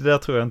 det där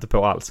tror jag inte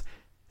på alls.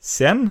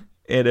 Sen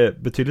är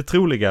det betydligt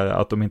troligare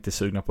att de inte är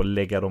sugna på att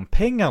lägga de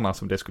pengarna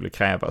som det skulle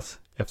krävas,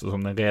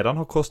 eftersom den redan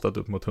har kostat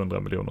upp mot $100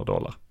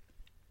 miljoner.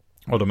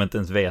 Och de inte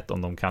ens vet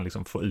om de kan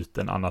liksom få ut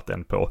den annat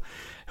än på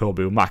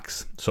HBO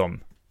Max, som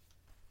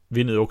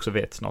vi nu också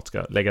vet snart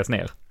ska läggas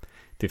ner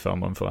till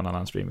förmån för en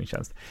annan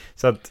streamingtjänst.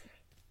 Så att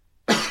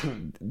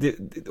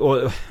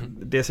och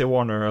DC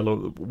Warner eller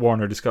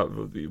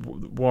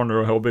Warner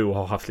och HBO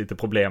har haft lite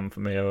problem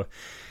med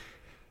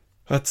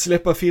att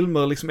släppa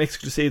filmer liksom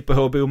exklusivt på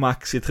HBO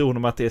Max i tron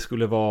om att det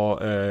skulle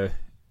vara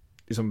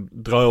liksom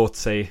dra åt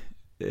sig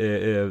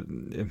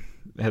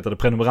heter det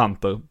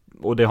prenumeranter,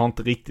 och det har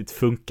inte riktigt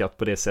funkat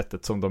på det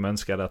sättet som de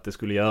önskade att det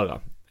skulle göra.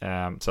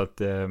 Så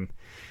att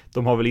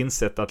de har väl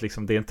insett att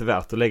liksom det är inte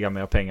värt att lägga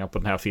mer pengar på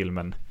den här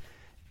filmen,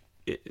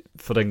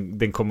 för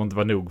den kommer inte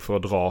vara nog för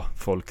att dra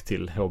folk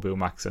till HBO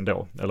Max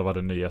ändå, eller vad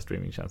den nya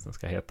streamingtjänsten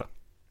ska heta.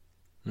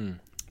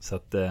 Så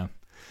att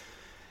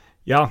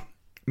ja,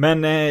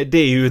 men det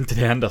är ju inte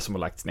det enda som har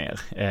lagts ner.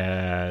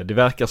 Det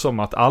verkar som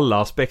att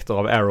alla aspekter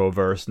av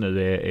Arrowverse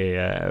nu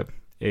är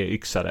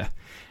yxade.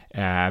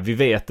 Vi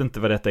vet inte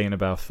vad detta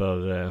innebär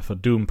för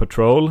Doom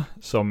Patrol,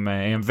 som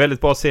är en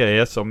väldigt bra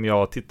serie som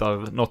jag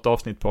tittar något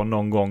avsnitt på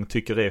någon gång,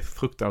 tycker är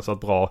fruktansvärt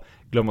bra,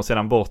 glömmer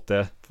sedan bort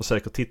det,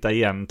 försöker titta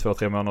igen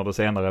 2-3 månader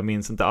senare,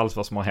 minns inte alls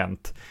vad som har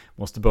hänt,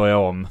 måste börja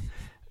om.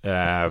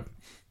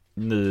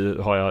 Nu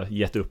har jag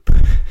gett upp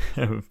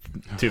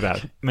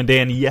tyvärr, men det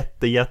är en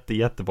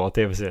jättebra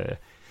tv-serie.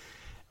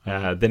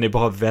 Den är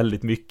bara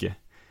väldigt mycket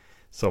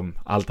som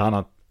allt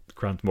annat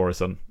Grant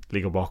Morrison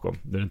ligger bakom.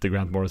 Det är inte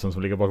Grant Morrison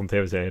som ligger bakom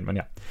tv-serien, men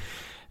ja.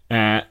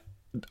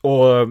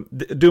 Och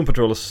Doom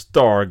Patrol och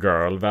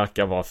Stargirl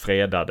verkar vara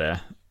fredade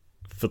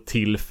för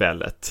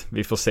tillfället.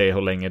 Vi får se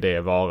hur länge det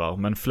varar.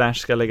 Men Flash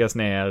ska läggas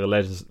ner,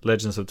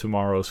 Legends of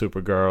Tomorrow,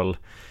 Supergirl,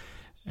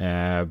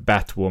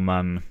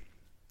 Batwoman,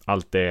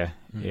 allt det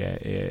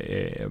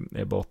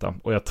är borta.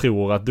 Och jag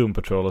tror att Doom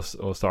Patrol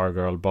och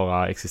Stargirl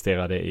bara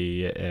existerade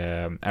i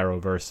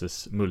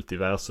Arrowverses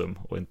multiversum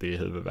och inte i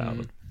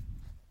huvudvärlden.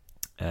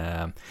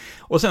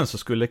 Och sen så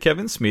skulle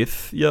Kevin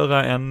Smith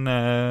göra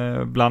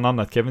bland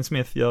annat Kevin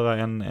Smith göra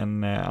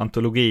en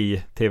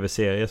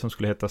antologi-tv-serie som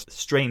skulle heta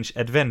Strange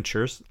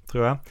Adventures,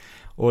 tror jag.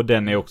 Och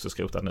den är också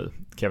skrotad nu.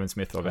 Kevin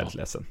Smith var väldigt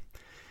ledsen.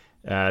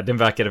 Den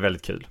verkade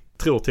väldigt kul.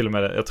 Jag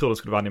tror det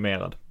skulle vara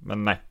animerad,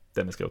 men nej,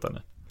 den är skrotad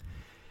nu.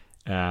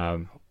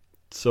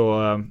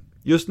 Så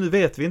just nu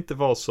vet vi inte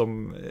vad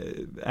som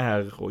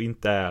är och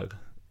inte är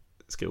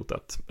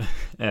skrotat.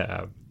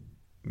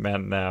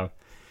 Men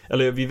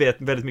eller vi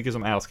vet väldigt mycket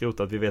som är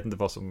skrotat. Vi vet inte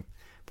vad som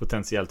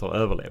potentiellt har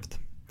överlevt.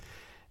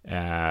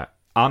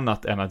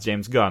 Annat än att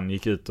James Gunn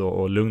gick ut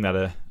och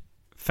lugnade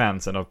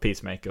fansen av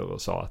Peacemaker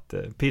och sa att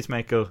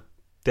Peacemaker,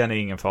 den är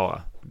ingen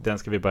fara. Den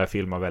ska vi börja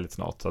filma väldigt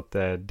snart, så att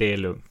det är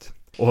lugnt.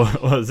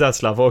 Och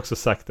Zaslav har också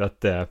sagt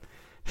att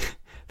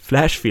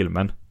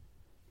Flash-filmen,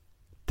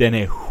 den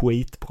är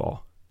skitbra.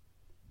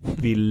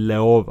 Vi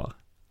lovar.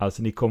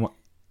 Alltså ni kommer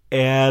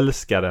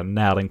älska den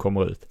när den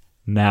kommer ut.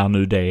 När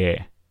nu det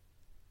är.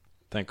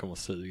 Den kommer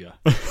suga.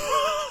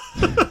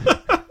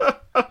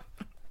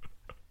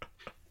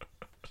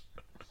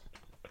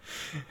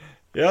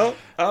 Ja,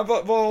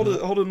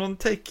 har du någon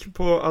take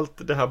på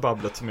allt det här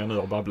babblet som jag nu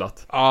har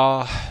babblat?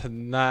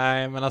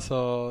 Nej, men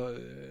alltså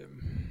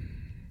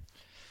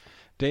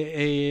det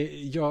är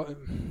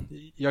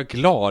jag är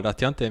glad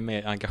att jag inte är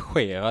mer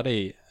engagerad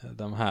i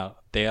de här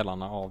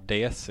delarna av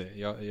DC.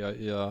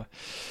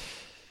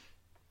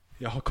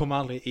 Jag kommer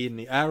aldrig in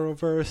i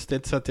Arrowverse. Det är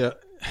inte så att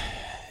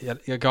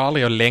jag går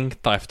aldrig och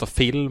längtar efter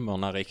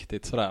filmerna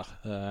riktigt sådär.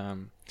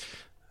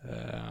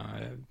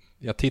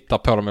 jag tittar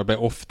på dem och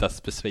blir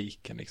oftast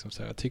besviken liksom,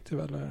 så jag tyckte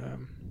väl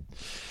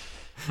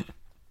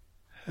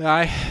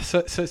nej,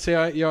 så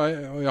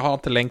jag har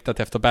inte längtat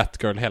efter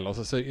Batgirl heller,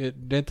 så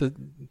det är inte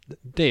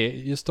det,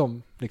 just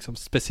de liksom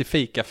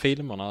specifika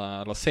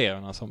filmerna eller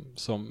serierna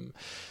som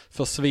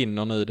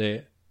försvinner nu,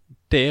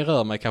 det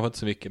rör mig kanske inte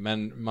så mycket,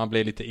 men man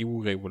blir lite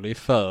orolig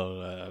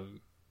för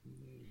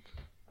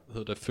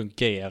hur det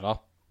fungerar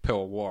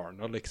på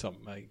Warner liksom.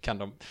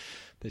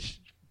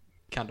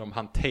 Kan de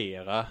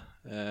hantera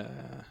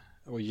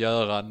och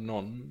göra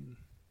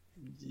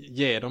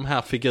ge de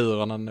här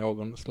figurerna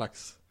någon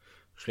slags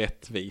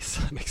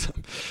rättvisa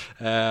liksom.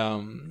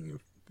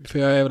 För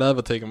jag är väl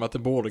övertygad om att det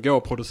borde gå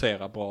att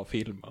producera bra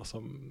filmer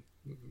som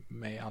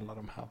med alla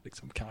de här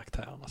liksom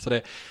karaktärerna. Så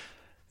det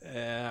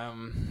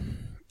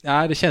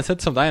det känns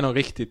inte som det är någon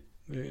riktigt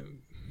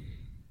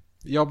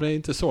jag blir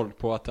inte såld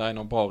på att det är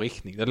någon bra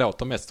riktning. Det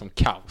låter mest som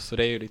kaos, och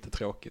det är ju lite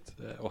tråkigt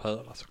att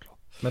höra såklart.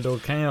 Men då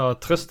kan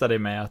jag trösta dig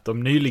med att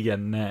de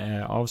nyligen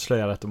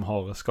avslöjade att de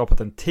har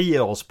skapat en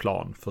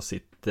 10-årsplan för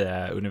sitt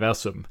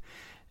universum.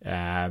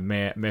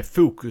 Med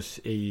fokus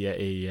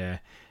i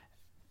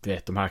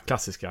de här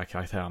klassiska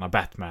karaktärerna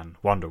Batman,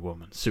 Wonder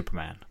Woman,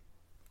 Superman,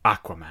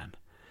 Aquaman.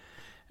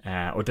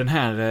 Och den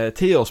här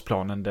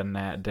 10-årsplanen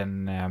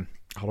den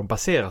har de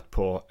baserat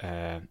på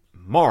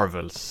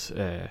Marvels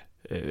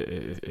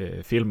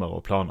filmer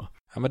och planer.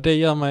 Ja, men det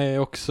gör mig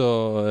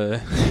också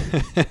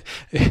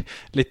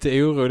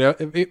lite orolig.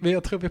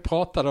 Jag tror vi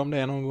pratade om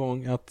det någon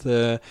gång,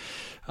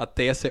 att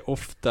DC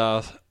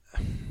ofta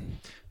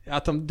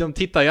att de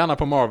tittar gärna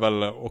på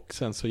Marvel och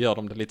sen så gör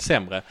de det lite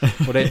sämre.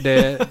 Och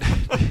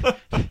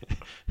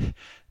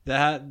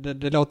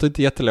det låter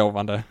inte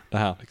jättelovande det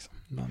här liksom.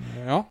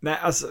 Men, ja. Nej,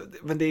 alltså,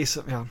 men det är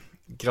så,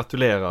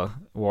 gratulerar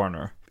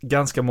Warner.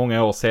 Ganska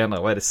många år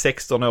senare, vad är det,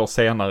 16 år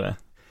senare,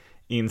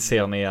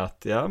 inser ni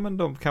att men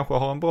de kanske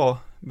har en bra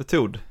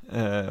metod,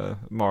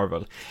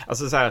 Marvel.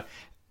 Alltså så här,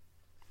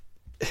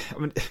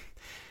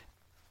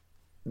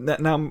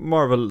 när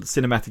Marvel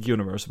Cinematic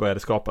Universe började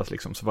skapas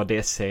liksom, så var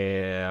DC,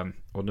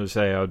 och nu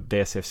säger jag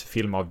DCs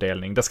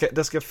filmavdelning,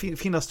 det ska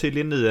finnas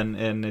tydligen nu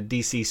en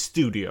DC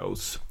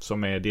Studios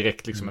som är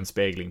direkt liksom en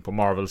spegling på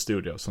Marvel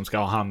Studios som ska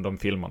ha hand om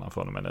filmerna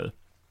från och med nu.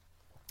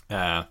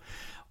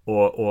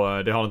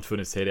 Och det har inte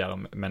funnits tidigare,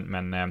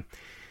 men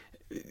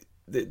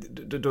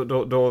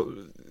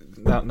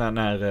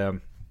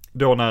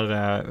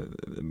när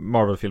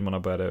Marvel-filmerna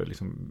började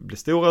liksom bli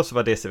stora, så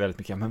var det så väldigt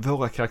mycket, men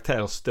våra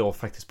karaktärer står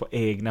faktiskt på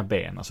egna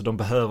ben. Alltså de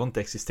behöver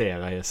inte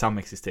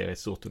samexistera i ett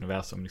stort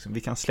universum. Liksom,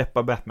 vi kan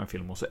släppa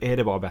Batman-filmer, så är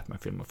det bara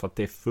Batman-filmer för att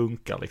det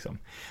funkar liksom.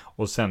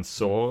 Och sen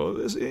så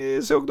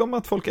såg de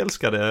att folk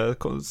älskade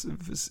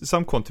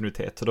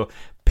samkontinuitet, så då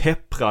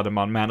pepprade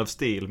man Man of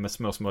Steel med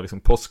små liksom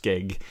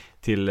påskägg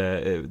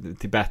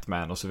till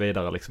Batman och så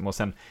vidare liksom. Och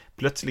sen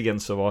plötsligen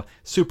så var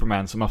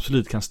Superman, som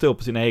absolut kan stå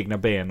på sina egna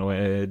ben och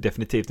är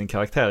definitivt en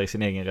karaktär i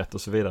sin egen rätt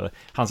och så vidare,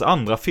 hans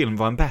andra film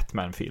var en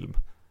Batman-film.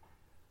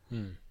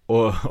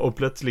 Och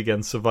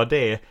plötsligen så var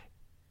det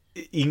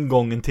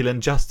ingången till en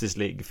Justice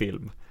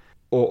League-film.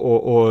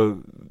 Och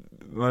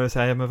man vill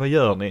säga, men vad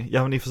gör ni?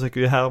 Ja, men ni försöker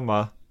ju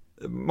härma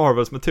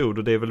Marvels metod,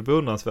 och det är väl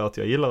beundransvärt.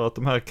 Jag gillar att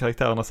de här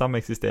karaktärerna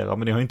samexisterar,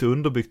 men ni har inte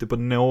underbyggt det på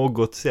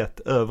något sätt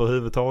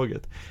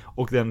överhuvudtaget.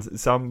 Och den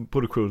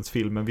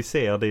samproduktionsfilmen vi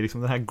ser, det är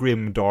liksom den här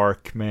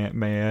grimdark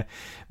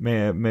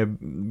med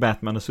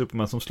Batman och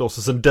Superman som slåss,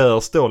 och sen dör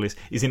Stålis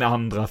i sin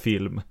andra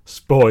film.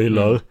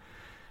 Spoiler!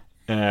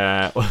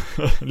 Och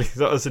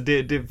liksom, alltså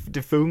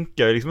det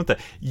funkar ju liksom inte.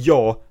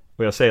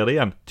 Och jag säger det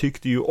igen,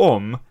 tyckte ju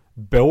om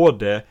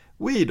både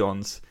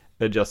Whedons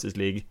Justice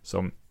League,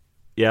 som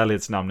i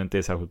ärlighetsnamn inte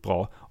är särskilt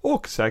bra,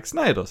 och Zack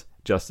Snyders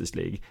Justice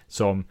League,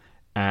 som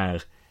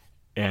är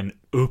en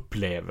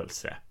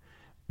upplevelse.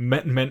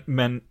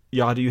 Men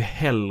jag hade ju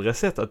hellre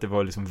sett att det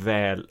var liksom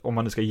väl, om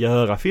man nu ska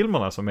göra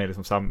filmerna som är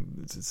liksom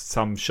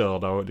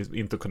samkörda och liksom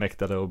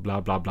interconnectade och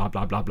bla bla bla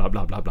bla bla bla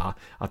bla bla bla,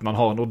 att man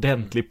har en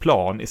ordentlig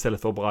plan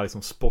istället för att bara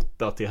liksom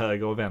spotta till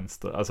höger och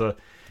vänster. Alltså,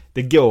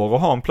 det går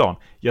att ha en plan.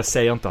 Jag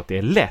säger inte att det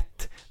är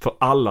lätt, för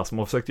alla som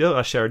har försökt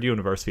göra shared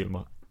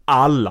universe-filmer,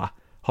 alla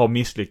har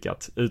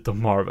misslyckats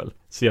utom Marvel.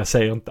 Så jag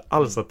säger inte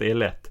alls att det är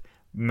lätt,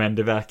 men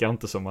det verkar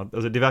inte som att,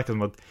 alltså det verkar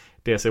som att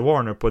DC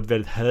Warner på ett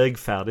väldigt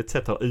högfärdigt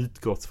sätt har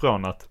utgått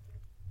från att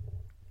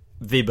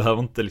vi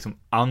behöver inte liksom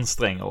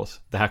anstränga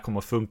oss. Det här kommer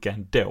att funka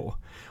ändå.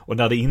 Och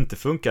när det inte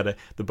funkade,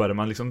 då började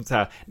man liksom så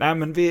här, nej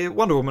men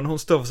Wonder Woman, hon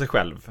står för sig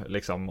själv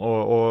liksom.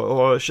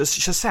 Och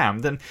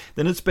Shazam,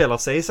 den utspelar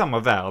sig i samma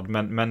värld,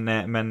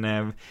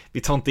 men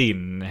vi tar inte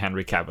in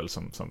Henry Cavill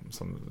som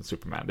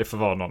Superman. Det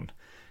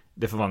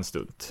får vara en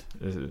stunt.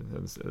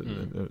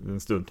 En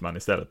stuntman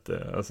istället.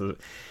 Alltså,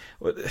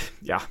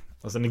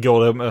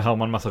 igår hör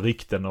man massa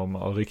rykten om,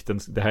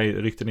 det här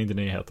rykten är inte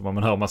nyheter, men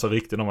man hör massa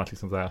rykten om att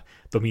liksom så här,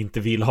 de inte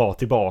vill ha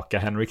tillbaka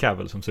Henry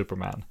Cavill som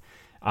Superman.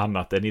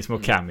 Annat än i små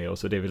cameo,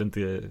 så det vill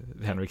inte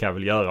Henry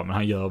Cavill göra, men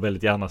han gör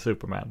väldigt gärna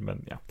Superman,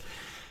 men ja.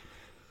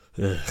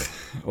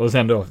 Och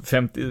sen då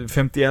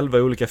 50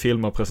 olika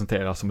filmer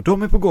presenteras som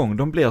de är på gång,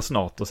 de blir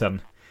snart, och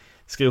sen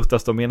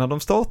skrotas de innan de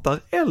startar,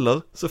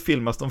 eller så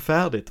filmas de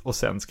färdigt och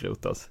sen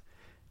skrotas.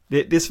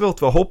 Det är svårt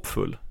att vara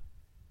hoppfull.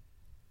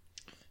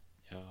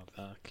 Ja,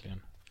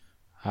 verkligen.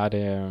 Ja,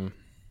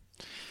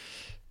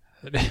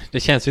 det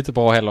känns ju inte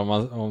bra heller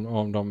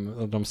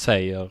om de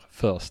säger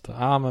först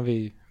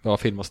men våra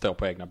filmer står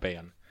på egna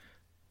ben.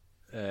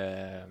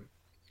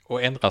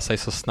 Och ändrar sig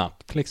så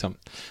snabbt liksom.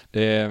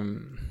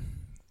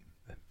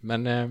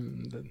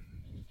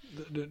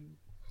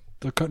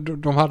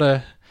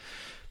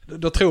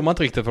 Då tror man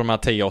inte riktigt på de här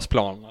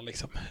 10-årsplanerna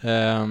liksom.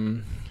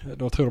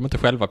 Då tror de inte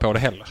själva på det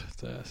heller.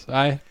 Så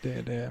nej,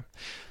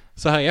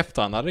 så här i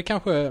efterhand hade det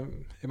kanske,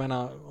 jag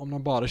menar, om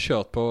de bara hade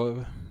kört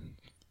på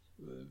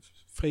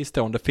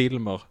fristående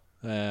filmer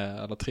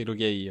eller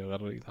trilogier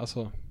eller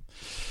alltså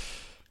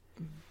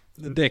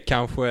det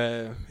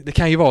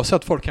kan ju vara så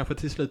att folk kanske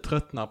till slut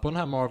tröttnar på den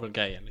här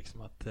Marvel-grejen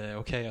liksom, att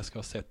okej, jag ska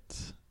ha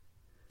sett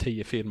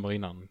 10 filmer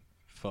innan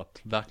för att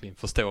verkligen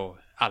förstå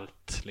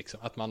allt liksom,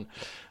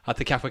 att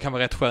det kanske kan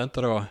vara rätt skönt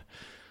att då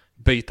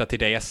byta till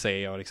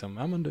DC och liksom,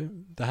 ja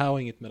men det här har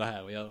inget med det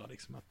här att göra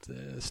liksom, att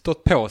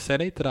stått på sig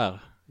lite där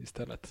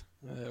istället,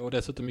 och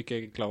dessutom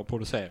mycket klar att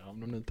producera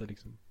om de inte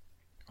liksom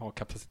har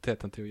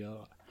kapaciteten till att göra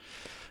det.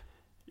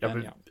 Ja.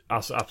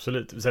 Alltså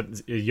absolut.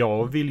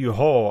 Jag vill ju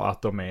ha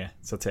att de är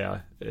så att säga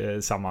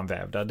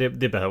sammanvävda.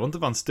 Det behöver inte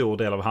vara en stor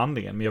del av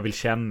handlingen, men jag vill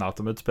känna att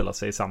de utspelar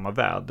sig i samma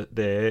värld.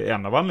 Det är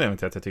en av anledningarna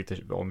till att jag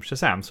tyckte om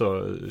Shazam.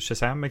 Så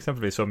Shazam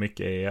exempelvis så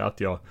mycket är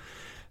att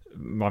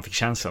man fick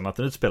känslan att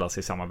den utspelar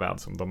sig i samma värld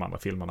som de andra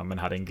filmerna, men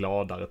hade en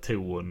gladare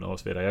ton och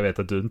så vidare. Jag vet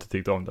att du inte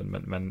tyckte om den,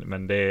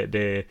 men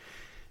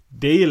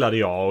det gillade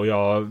jag, och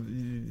jag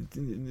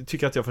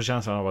tycker att jag får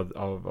känslan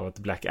av att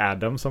Black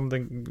Adam, som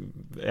den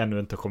ännu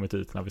inte har kommit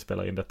ut när vi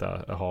spelar in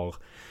detta, har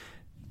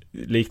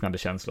liknande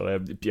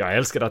känslor. Jag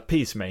älskade att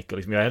Peacemaker,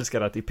 liksom, jag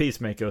älskade att i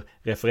Peacemaker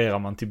refererar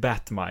man till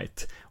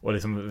Batmite, och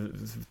liksom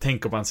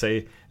tänker man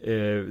sig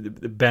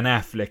Ben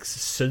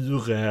Afflecks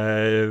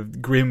sure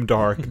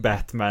grimdark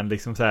Batman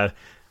liksom så här,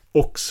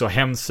 också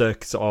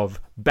hemsöks av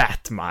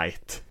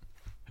Batmite.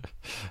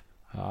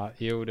 Ja,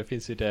 jo, det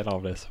finns ju delar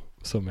av det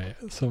som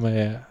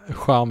är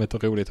charmigt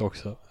och roligt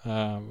också.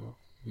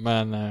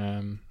 Men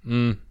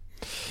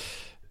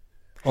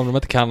om de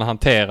inte kan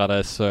hantera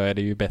det så är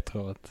det ju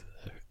bättre att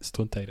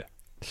strunta i det.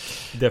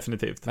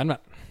 Definitivt. Men.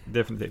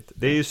 Definitivt.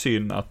 Det är ju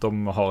synd att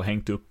de har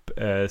hängt upp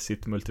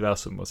sitt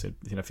multiversum och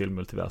sina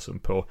filmmultiversum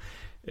på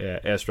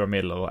Ezra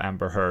Miller och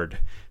Amber Heard,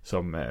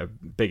 som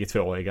bägge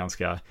två är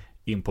ganska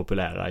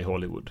impopulära i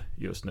Hollywood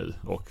just nu,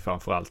 och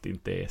framförallt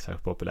inte är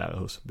särskilt populära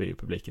hos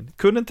biopubliken.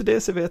 Kunde inte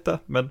det se veta,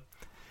 men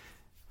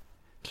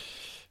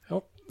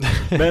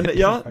men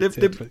ja,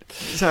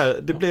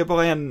 det blev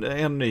bara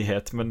en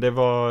nyhet, men det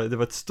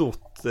var ett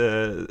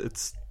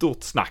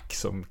stort snack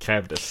som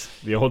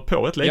krävdes. Vi har hållit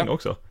på ett länge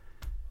också.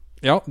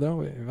 Ja, det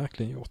har vi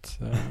verkligen gjort.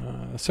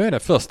 Så är det,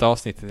 första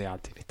avsnittet är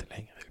alltid lite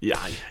längre. Ja.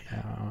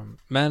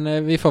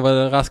 Men vi får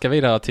väl raska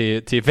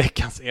vidare till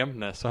veckans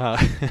ämne så här.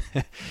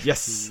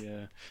 Yes.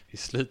 I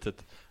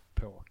slutet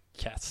på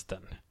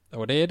casten.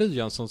 Och det är du,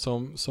 Jönsson,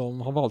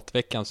 som har valt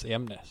veckans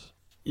ämne.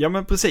 Ja,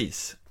 men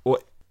precis. Och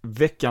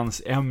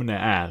veckans ämne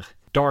är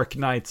Dark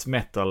Knights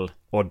Metal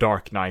och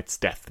Dark Knights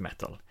Death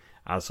Metal.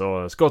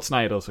 Alltså Scott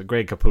Snyders och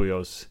Greg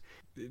Capullos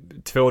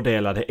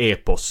tvådelade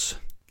epos.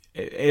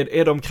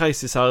 Är de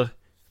krisisar?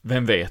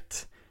 Vem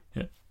vet?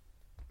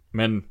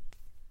 Men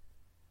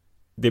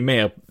det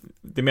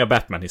är mer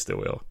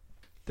Batman-historier.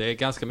 Det är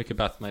ganska mycket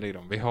Batman i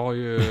dem.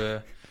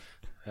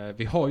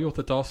 Vi har gjort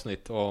ett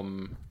avsnitt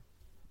om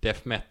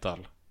Death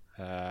Metal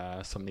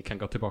som ni kan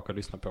gå tillbaka och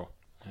lyssna på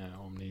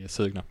om ni är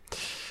sugna.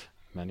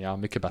 Men ja,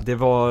 mycket Batman. Det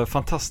var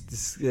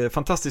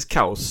fantastisk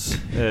kaos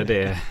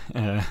det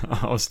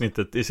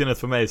avsnittet. I synnerhet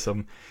för mig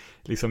som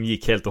liksom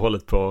gick helt och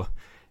hållet på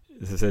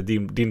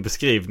din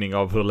beskrivning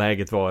av hur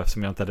läget var,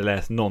 eftersom jag inte hade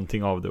läst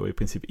någonting av det och i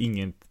princip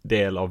ingen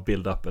del av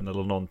build-upen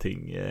eller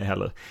någonting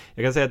heller.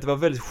 Jag kan säga att det var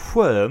väldigt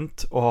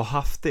skönt att ha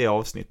haft det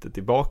avsnittet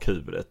i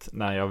bakhuvudet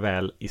när jag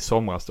väl i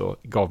somras då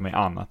gav mig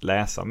an att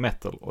läsa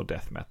metal och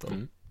death metal.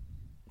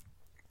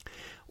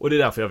 Och det är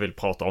därför jag vill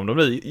prata om dem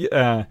nu.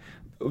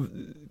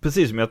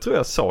 Precis som jag tror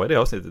jag sa i det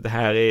avsnittet, det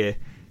här är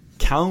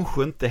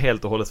kanske inte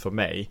helt och hållet för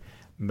mig,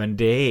 men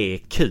det är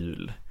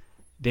kul.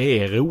 Det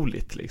är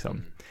roligt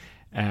liksom.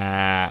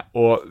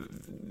 Och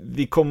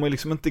vi kommer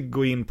liksom inte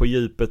gå in på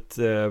djupet,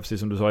 precis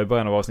som du sa i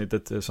början av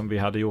avsnittet, som vi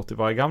hade gjort i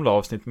varje gamla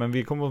avsnitt, men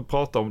vi kommer att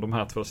prata om de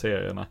här två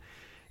serierna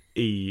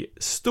i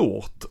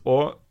stort.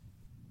 Och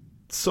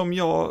som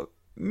jag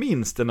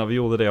minns det när vi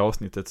gjorde det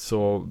avsnittet,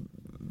 så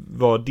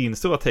var din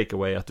stora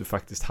takeaway att du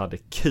faktiskt hade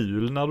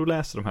kul när du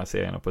läste de här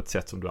serierna på ett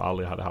sätt som du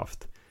aldrig hade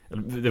haft.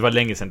 Det var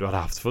länge sedan du hade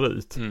haft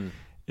förut.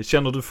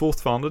 Känner du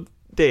fortfarande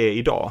det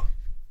idag?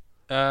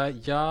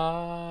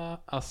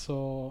 Ja,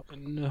 alltså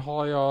nu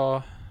har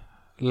jag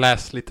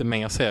läst lite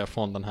mer serier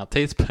från den här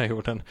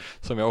tidsperioden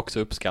som jag också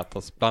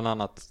uppskattar, bland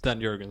annat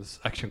Stan Jurgens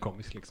Action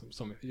Comics liksom,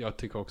 som jag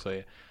tycker också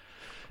är,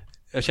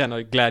 jag känner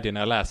glädje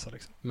när jag läser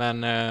liksom.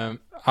 Men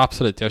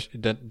absolut,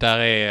 det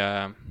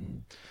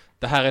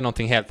här är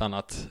någonting helt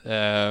annat,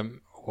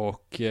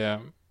 och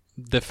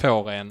det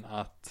får en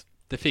att,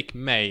 det fick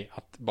mig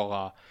att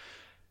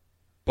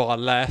bara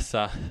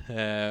läsa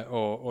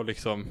och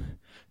liksom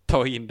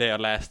ta in det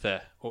jag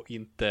läste och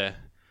inte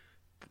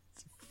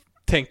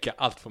tänka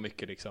allt för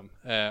mycket liksom.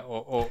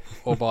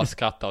 Och bara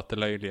skratta åt det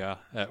löjliga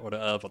och det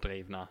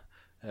överdrivna.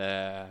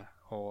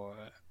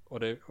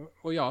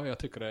 Och ja, jag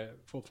tycker det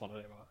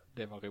fortfarande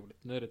det var roligt.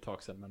 Nu är det ett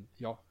tag sedan, men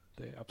ja,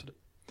 det är absolut.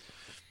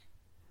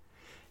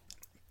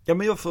 Ja,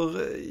 men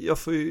jag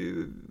får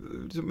ju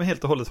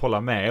helt och hållet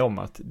hålla med om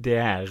att det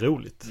är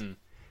roligt.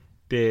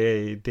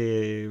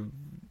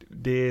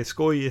 Det är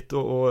skojigt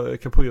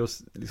och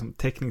Capullos liksom,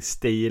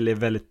 teckningsstil är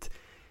väldigt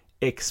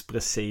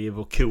expressiv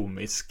och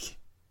komisk.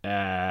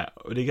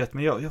 Och det är gött,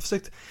 men jag har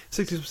försökt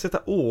liksom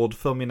sätta ord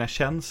för mina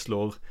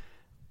känslor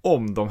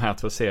om de här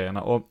två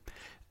serierna, och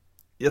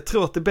jag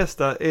tror att det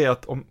bästa är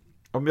att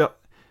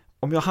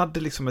om jag hade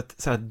liksom ett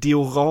så här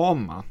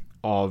diorama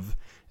av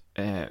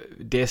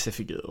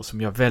DC-figurer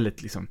som jag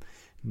väldigt liksom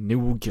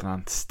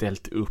noggrant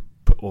ställt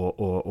upp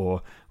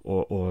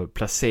och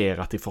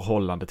placerat i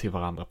förhållande till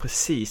varandra,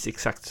 precis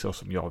exakt så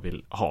som jag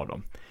vill ha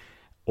dem.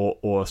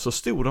 Och så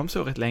stod de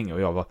så rätt länge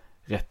och jag var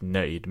rätt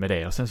nöjd med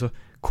det. Och sen så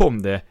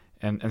kom det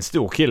en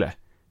stor kille,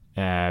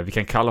 vi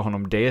kan kalla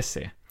honom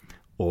DC,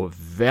 och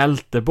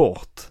välte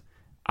bort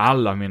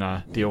alla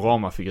mina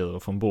dioramafigurer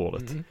från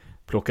bordet.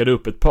 Plockade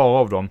upp ett par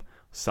av dem,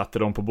 satte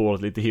dem på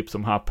bordet lite hipp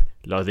som happ,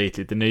 lade dit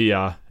lite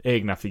nya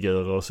egna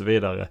figurer och så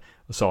vidare,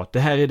 och sa att det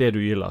här är det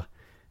du gillar.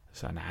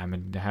 Så nej,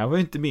 men det här var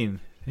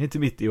inte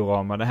mitt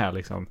diorama det här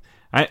liksom.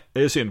 Nej,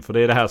 det är synd, för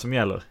det är det här som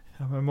gäller.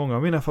 Ja, men många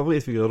av mina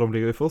favoritfigurer, de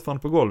ligger ju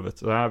fortfarande på golvet.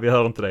 Så nej, vi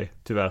hör inte dig,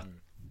 tyvärr.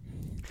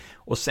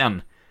 Och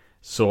sen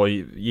så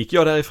gick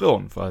jag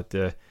därifrån för att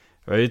det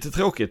var lite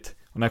tråkigt.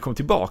 Och när jag kom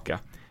tillbaka,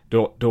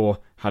 då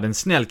hade en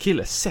snäll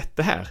kille sett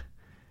det här.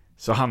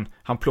 Så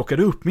han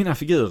plockade upp mina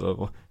figurer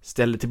och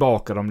ställde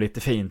tillbaka dem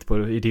lite fint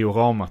i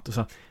dioramat. Och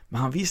så,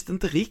 men han visste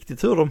inte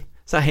riktigt hur de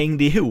så här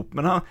hängde ihop.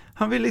 Men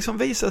han ville liksom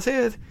visa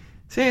sig.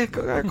 Se,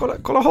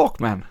 kolla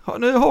Hawkman.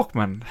 Nu är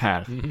Hawkman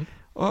här.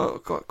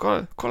 Och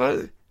kolla,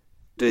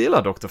 du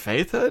gillar Dr.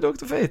 Fate, här är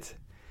Dr. Fate.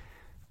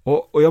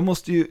 Och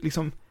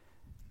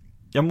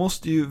jag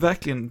måste ju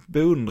verkligen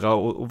beundra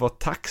och vara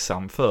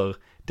tacksam för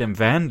den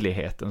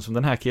vänligheten som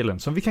den här killen,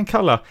 som vi kan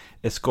kalla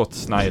Scott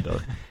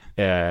Snyder,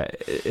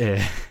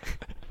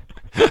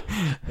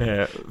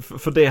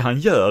 för det han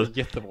gör.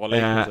 Jättebra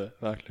liknelse,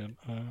 verkligen.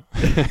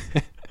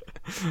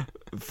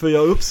 För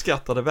jag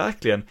uppskattar det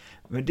verkligen.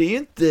 Men det är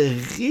inte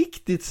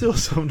riktigt så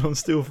som de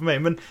stod för mig.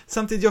 Men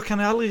samtidigt, jag kan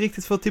aldrig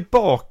riktigt få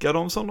tillbaka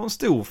dem som de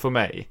stod för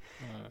mig.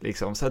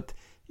 Liksom, så att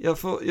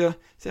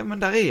men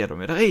där är de.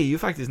 Där är ju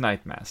faktiskt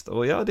Nightmaster.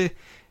 Och ja,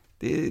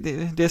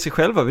 det sig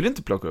själva vill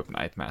inte plocka upp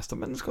Nightmaster.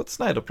 Men Scott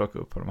Snyder plockar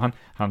upp honom.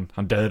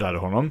 Han dödade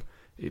honom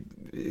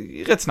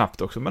rätt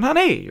snabbt också. Men han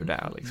är ju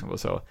där liksom och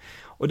så.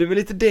 Och det är väl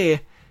lite det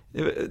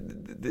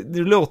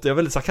låter jag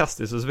väldigt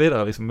sarkastiskt och så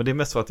vidare liksom, men det är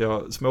mest för att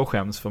jag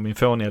småskäms för min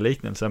fåniga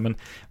liknelse,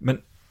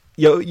 men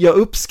jag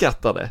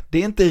uppskattar det. Det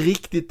är inte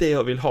riktigt det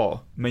jag vill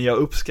ha, men jag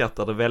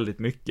uppskattar det väldigt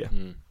mycket.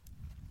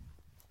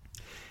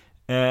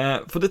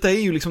 För detta är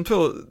ju liksom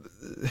två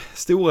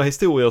stora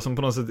historier som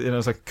på något sätt är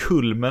en sån här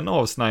kulmen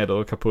av Snyder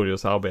och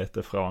Capullos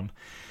arbete från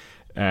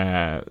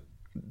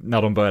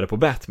när de började på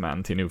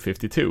Batman till New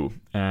 52.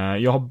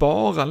 Jag har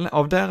bara,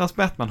 av deras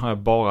Batman har jag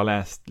bara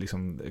läst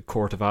liksom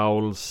Court of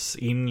Owls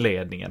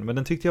inledningen, men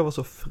den tyckte jag var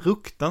så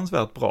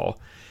fruktansvärt bra.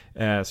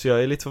 Så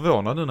jag är lite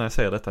förvånad nu när jag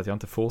säger detta att jag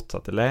inte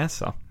fortsatte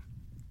läsa.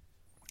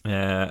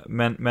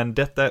 Men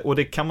detta, och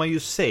det kan man ju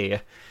se.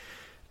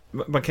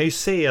 Man kan ju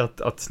se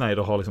att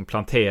Snyder har liksom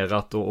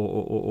planterat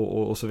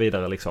och så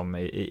vidare liksom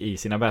i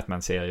sina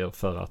Batman-serier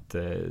för att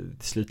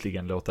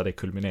slutligen låta det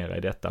kulminera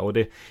i detta. Och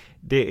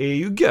det är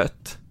ju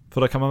gött.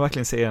 För då kan man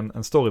verkligen se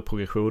en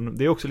storyprogression.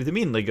 Det är också lite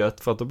mindre gött,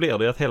 för att då blir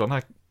det att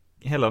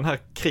hela den här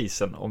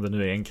krisen, om det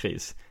nu är en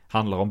kris,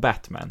 handlar om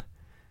Batman.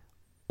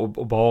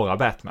 Och bara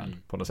Batman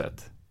på något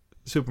sätt.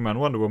 Superman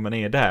och Wonder Woman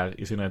är där,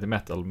 i synnerhet i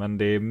metal, men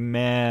det är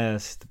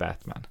mest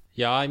Batman.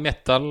 Ja, i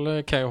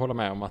metal kan jag hålla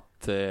med om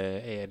att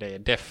är det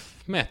death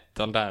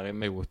metal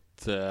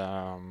däremot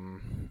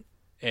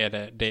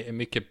det är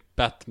mycket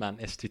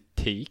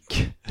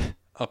Batman-estetik.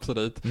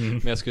 Absolut.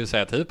 Men jag skulle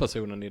säga att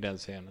huvudpersonen i den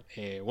scenen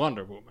är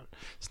Wonder Woman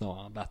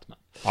snarare än Batman.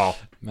 Ja.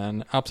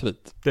 Men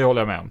absolut. Det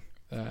håller jag med om.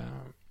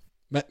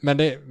 Men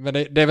det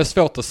är väl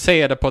svårt att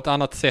se det på ett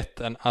annat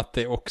sätt än att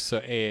det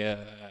också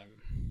är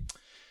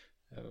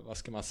vad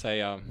ska man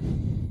säga,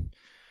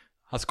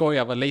 han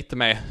skojar väl lite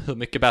med hur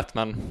mycket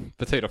Batman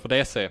betyder för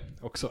DC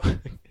också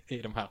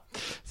i de här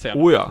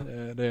serierna. Oh ja.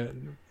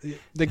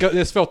 Det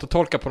är svårt att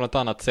tolka på något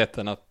annat sätt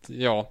än att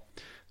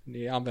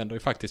ni använder ju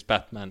faktiskt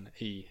Batman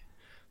i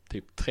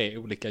typ 3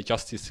 olika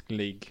Justice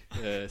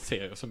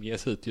League-serier som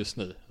ges ut just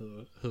nu.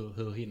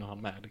 Hur hinner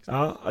han med? Liksom?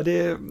 Ja,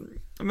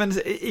 men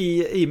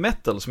i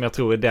metal, som jag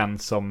tror är den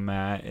som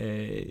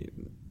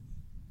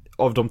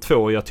av de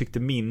två jag tyckte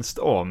minst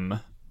om,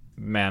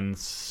 men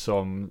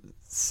som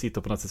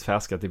sitter på något sätt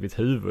färskat i mitt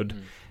huvud,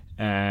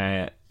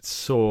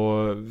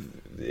 så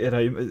är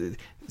det ju,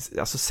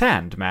 alltså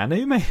Sandman är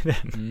ju med i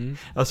den.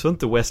 Alltså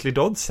inte Wesley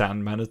Dodds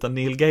Sandman utan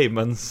Neil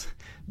Gaimans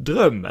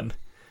Drömmen.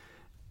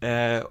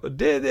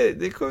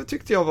 Det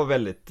tyckte jag var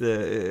väldigt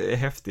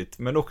häftigt,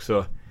 men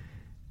också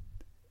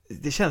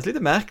det känns lite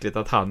märkligt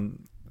att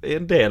han är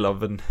en del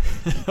av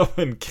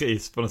en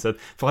kris på något sätt,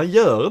 för han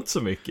gör inte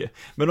så mycket,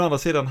 men å andra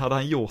sidan hade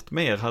han gjort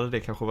mer hade det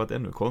kanske varit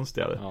ännu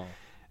konstigare.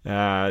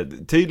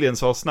 Tydligen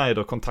så har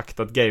Snyder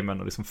kontaktat Gaiman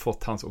och liksom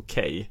fått hans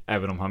okej,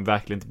 även om han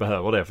verkligen inte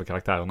behöver det för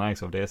karaktärerna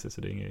är av DC,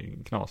 så det är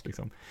ingen knas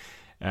liksom.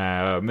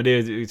 Men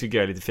det tycker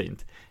jag är lite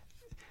fint.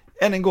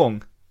 Än en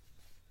gång,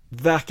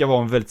 verkar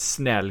vara en väldigt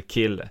snäll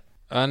kille.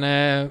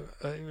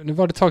 Nu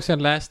var det ett tag sedan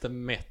jag läste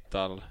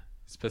metal,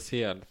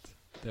 speciellt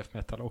death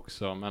metal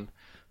också, men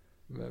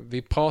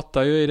vi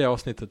pratar ju i det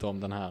avsnittet om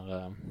den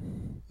här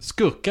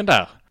skurken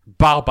där,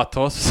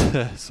 Barbatos,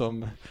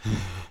 som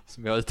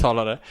jag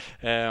uttalade.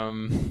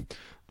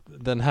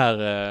 Den här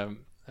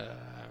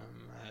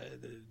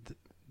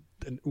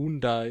den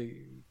onda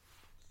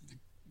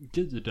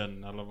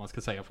guden, eller vad man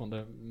ska säga, från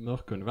det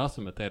mörka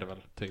universumet är det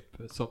väl typ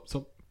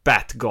som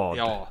Batgod.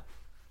 Ja,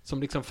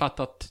 som liksom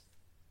fattat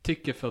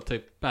tycke för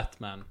typ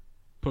Batman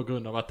på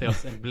grund av att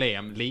deras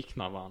emblem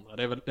liknar varandra.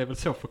 Det är väl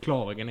så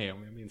förklaringen är,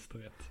 om jag minns det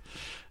rätt.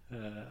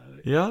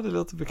 Ja, det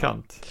låter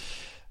bekant.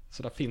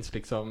 Så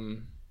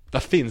där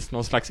finns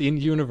någon slags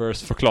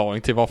in-universe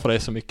förklaring till varför det är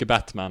så mycket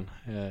Batman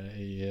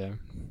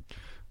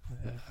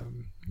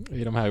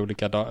i de här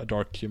olika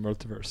Dark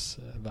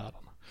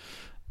Multiverse-världarna.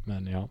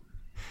 Men ja.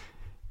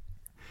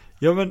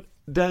 Ja, men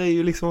där är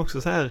ju liksom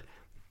också så här,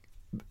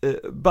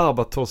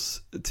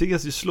 Barbatos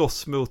tvingas ju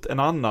slåss mot en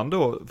annan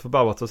då, för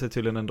Barbatos är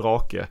tydligen en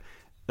drake.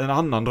 En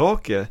annan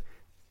drake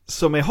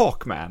som är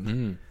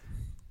Hawkman.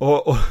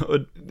 Och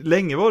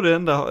länge var det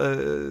enda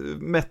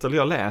metal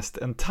jag läst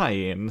en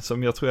tie-in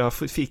som jag tror jag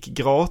fick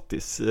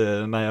gratis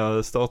när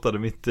jag startade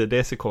mitt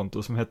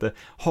DC-konto, som hette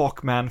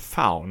Hawkman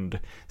Found,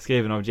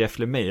 skriven av Jeff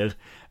Lemire.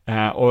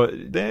 Och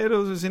det är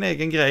då sin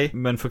egen grej,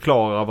 men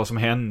förklarar vad som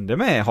hände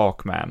med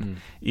Hawkman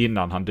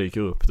innan han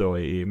dyker upp då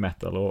i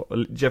metal.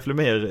 Och Jeff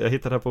Lemire, jag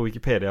hittade här på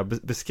Wikipedia,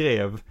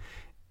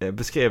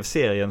 beskrev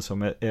serien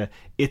som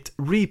it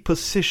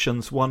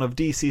repositions one of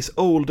DC's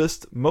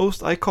oldest,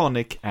 most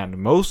iconic and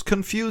most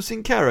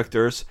confusing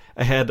characters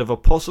ahead of a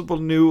possible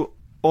new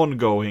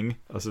ongoing,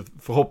 alltså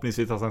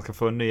förhoppningsvis att han ska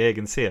få en ny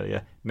egen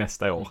serie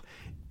nästa år.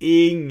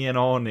 Ingen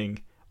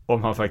aning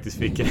om han faktiskt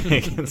fick en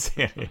egen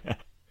serie.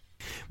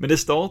 Men det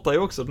startar ju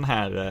också den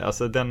här,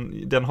 alltså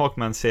den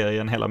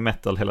Hawkman-serien, hela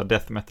metal, hela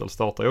death metal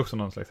startar ju också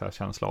någon slags här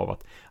känsla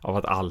av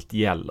att allt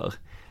gäller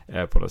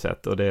på något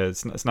sätt. Och det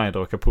Snyder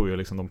och Capullo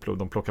liksom,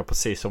 de plockar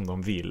precis som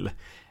de vill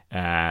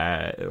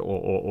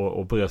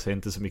och bryr sig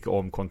inte så mycket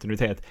om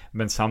kontinuitet,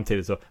 men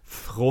samtidigt så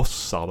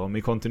frossar de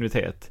i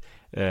kontinuitet.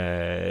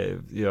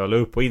 Jag la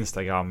upp på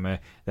Instagram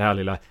det här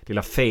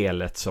lilla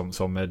felet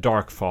som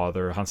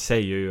Darkfather, han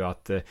säger ju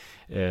att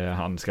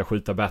han ska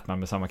skjuta Batman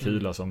med samma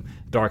kula som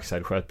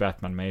Darkseid sköt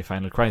Batman med i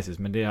Final Crisis,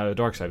 men det här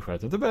Darkseid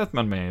sköt inte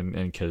Batman med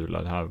en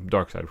kula, det här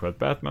Darkseid sköt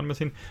Batman med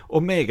sin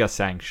Omega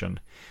Sanction.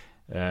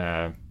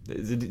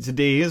 Så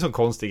det är ju en sån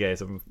konstig grej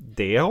som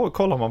det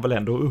kollar man väl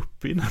ändå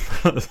upp innan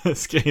man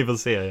skriver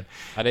serien.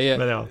 Ja, det är,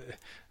 men ja.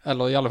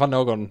 Eller i alla fall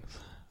någon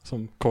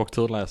som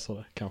korrekturläser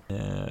det kanske.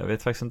 Jag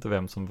vet faktiskt inte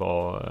vem som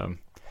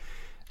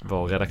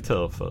var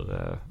redaktör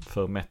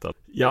för metal.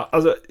 Ja,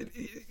 alltså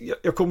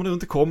jag kommer nog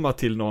inte komma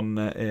till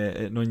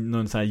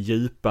någon så här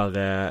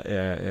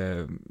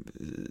djupare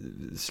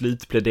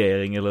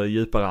slutplädering eller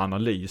djupare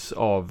analys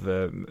av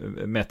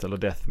metal och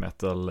death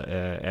metal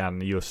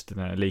än just den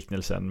här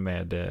liknelsen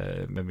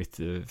med mitt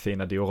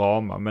fina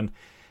diorama. Men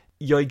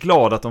jag är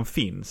glad att de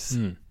finns,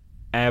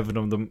 även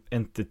om de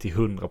inte till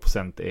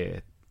 100%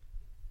 är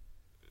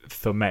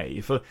för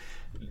mig. För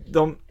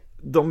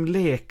de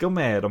leker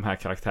med de här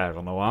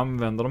karaktärerna och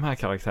använder de här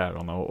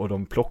karaktärerna och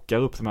de plockar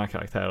upp de här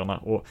karaktärerna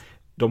och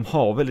de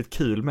har väldigt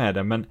kul med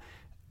det, men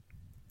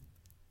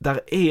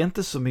där är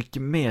inte så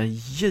mycket mer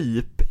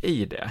djup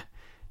i det.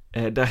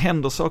 Där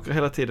händer saker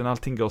hela tiden,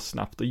 allting går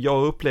snabbt och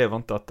jag upplever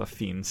inte att det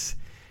finns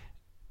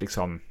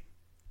liksom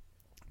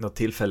något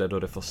tillfälle då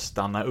det får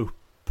stanna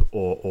upp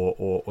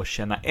och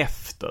känna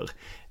efter.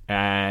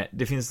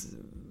 Det finns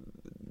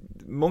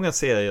många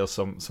serier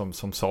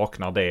som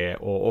saknar det,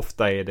 och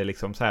ofta är det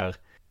liksom så här,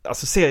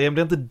 alltså serien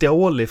blir inte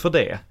dålig för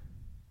det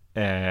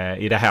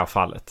i det här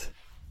fallet.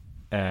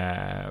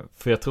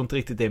 För jag tror inte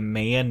riktigt det är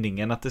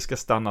meningen att det ska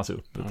stannas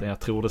upp, utan jag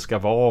tror det ska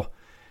vara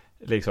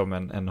liksom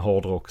en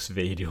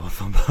hårdrocksvideo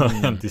från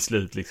början till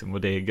slut liksom,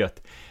 och det är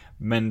gött.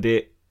 Men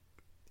det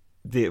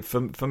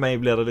för mig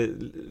blir det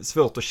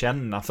svårt att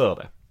känna för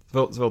det.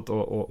 Svårt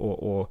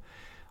och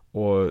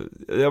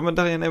ja, men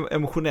där är en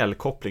emotionell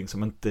koppling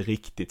som inte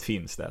riktigt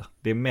finns där.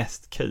 Det är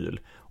mest kul.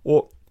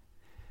 Och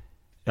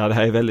ja, det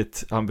här är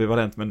väldigt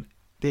ambivalent, men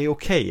det är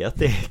okej att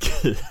det är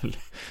kul.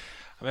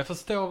 Men jag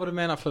förstår vad du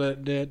menar, för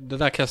det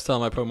där kan jag störa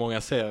mig på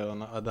många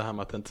serier, det här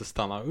med att det inte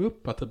stannar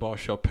upp, att det bara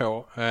kör på.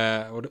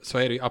 Och så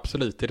är det ju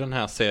absolut i den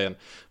här serien,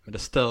 men det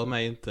stör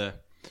mig inte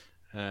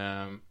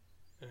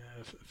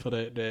För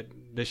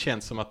det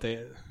känns som att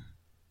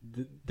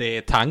det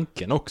är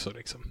tanken också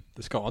liksom.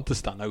 Det ska inte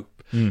stanna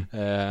upp.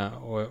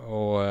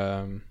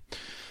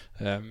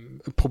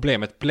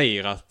 Problemet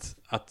blir att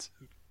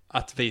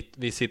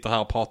vi sitter här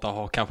och pratar och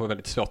har kanske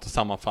väldigt svårt att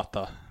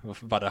sammanfatta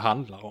vad det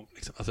handlar om.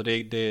 Liksom. Alltså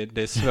det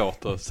är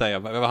svårt att säga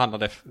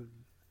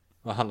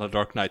vad handlar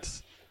Dark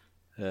Knights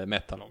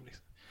metal om.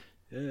 Liksom.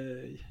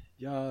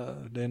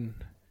 Det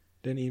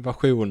är en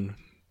invasion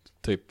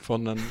typ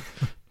från en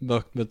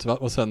mörk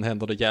och sen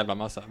händer det jävla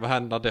massa. Vad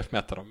handlar death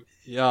metal om?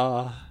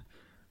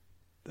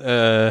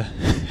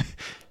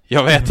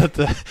 Jag vet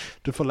inte.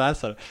 Du får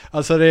läsa det.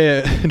 Alltså det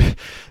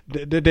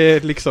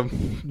är liksom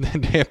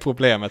det är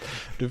problemet.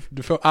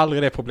 Du får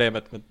aldrig det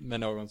problemet med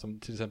någon som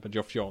till exempel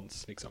Geoff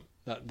Johns liksom.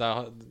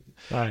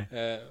 Nej.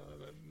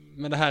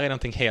 Men det här är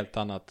någonting helt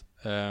annat.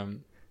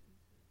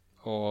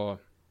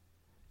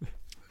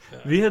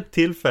 Vid ett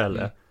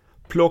tillfälle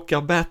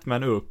plockar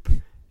Batman upp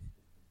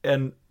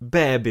en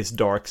bebis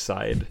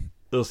Darkseid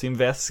ur sin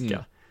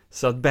väska.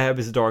 Så att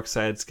bebis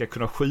Darkseid ska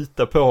kunna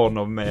skjuta på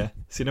honom med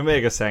sin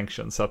Omega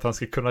Sanction så att han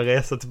ska kunna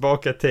resa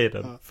tillbaka i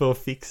tiden för att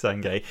fixa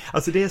en grej.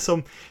 Alltså det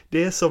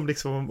är som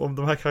liksom om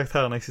de här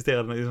karaktärerna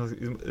existerade i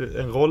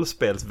en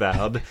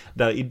rollspelsvärld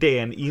där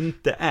idén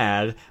inte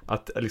är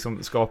att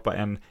liksom skapa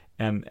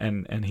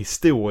en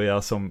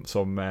historia som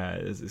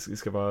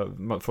ska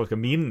vara, folk ska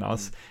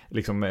minnas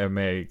liksom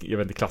med jag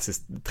vet inte,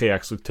 klassisk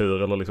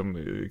treaktstruktur eller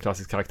liksom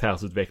klassisk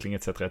karaktärsutveckling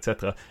etc.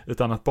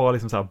 utan att bara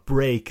liksom så här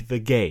break the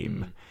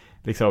game.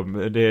 Liksom,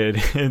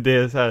 det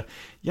är så här,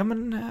 ja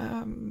men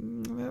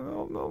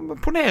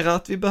ponera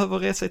att vi behöver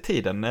resa i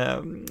tiden.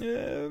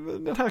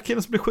 Den här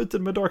killen som blir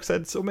skjuten med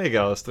Darkseids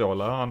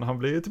Omega-strålar, han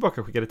blir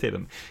tillbaka skickad i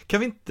tiden. Kan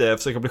vi inte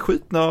försöka bli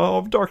skjutna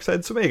av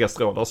Darkseids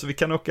Omega-strålar så vi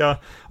kan åka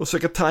och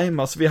försöka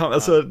tajma så vi har,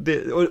 alltså, det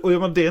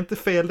är inte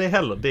fel det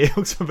heller. Det är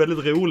också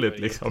väldigt roligt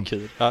liksom.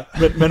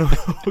 Men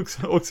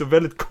också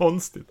väldigt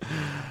konstigt.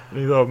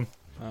 Liksom.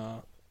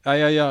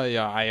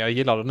 Jag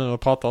gillar det nu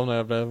att prata om det.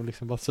 Jag blev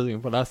liksom bara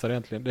sugen på att läsa det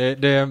egentligen.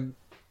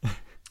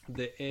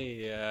 Det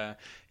är...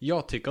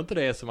 Jag tycker inte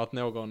det är som att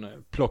någon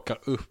plockar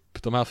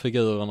upp de här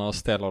figurerna och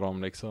ställer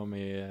dem liksom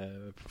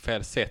på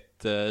fel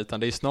sätt. Utan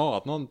det är snarare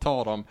att någon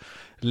tar dem,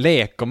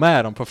 leker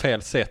med dem på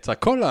fel sätt. Så här,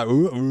 kolla!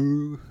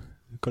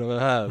 Kolla vad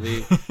det här.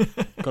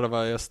 Kolla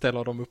vad jag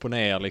ställer dem upp och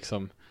ner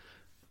liksom.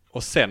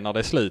 Och sen när det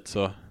är slut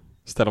så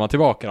ställer man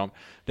tillbaka dem.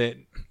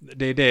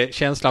 Det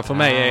känslan för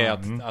mig är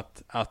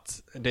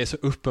att det är så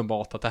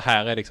uppenbart att det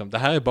här är liksom, det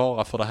här är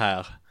bara för det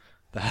här.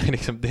 Det här är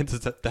liksom, det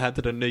här är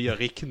inte den nya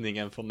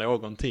riktningen för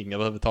någonting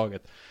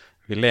överhuvudtaget.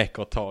 Vi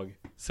leker ett tag,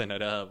 sen är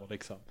det över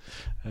liksom.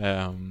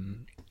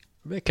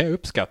 Det kan jag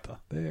uppskatta.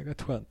 Det är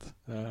rätt skönt.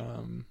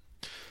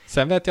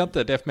 Sen vet jag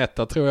inte, death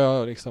metal tror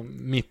jag liksom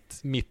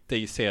mitt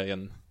i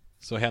serien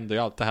så händer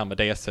ju allt det här med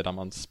DC där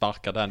man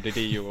sparkar den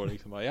DDO och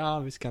liksom bara,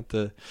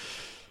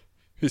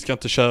 vi ska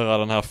inte köra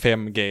den här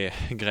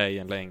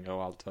 5G-grejen längre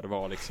och allt vad det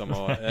var liksom.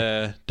 Och,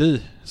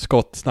 du,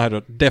 Scott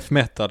Snyder, death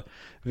metal,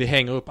 vi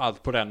hänger upp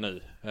allt på den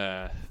nu.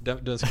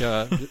 Den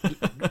ska,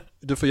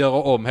 du får göra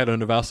om hela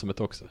universumet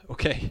också.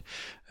 Okej.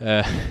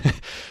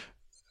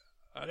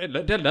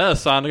 Det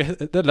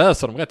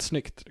löser de rätt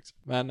snyggt. Liksom.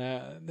 Men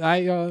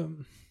nej,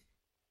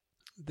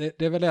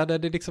 det är väl det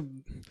är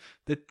liksom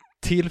det är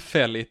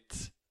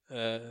tillfälligt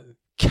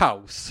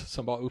kaos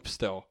som bara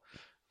uppstår.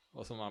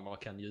 Och som man bara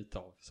kan njuta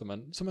av.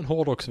 Som en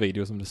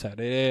hårdrocksvideo som du säger.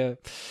 Det är,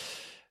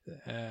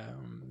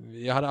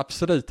 jag hade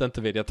absolut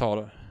inte velat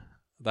ta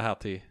det här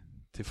till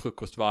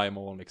frukost varje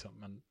morgon. Liksom.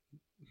 Men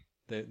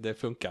det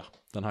funkar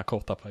den här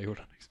korta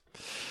perioden. Liksom.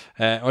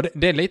 Och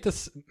det är lite...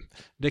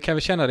 Det kan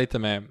vi känna lite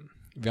med...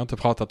 Vi har inte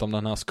pratat om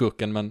den här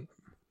skurken. Men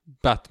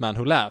Batman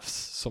Who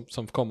Laughs.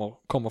 Som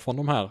kommer från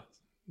de här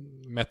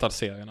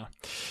metal-serierna.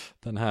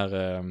 Den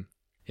här...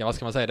 vad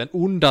ska man säga, den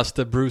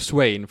ondaste Bruce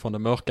Wayne från det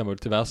mörka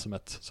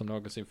multiversumet som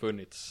någonsin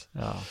funnits.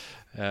 Ja.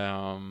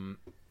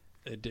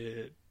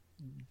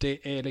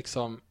 Det är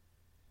liksom,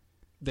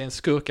 det är en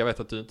skurk, jag vet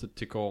att du inte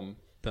tycker om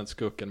den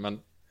skurken, men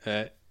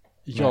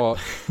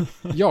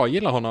jag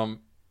gillar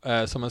honom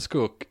som en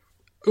skurk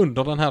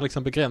under den här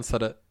liksom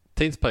begränsade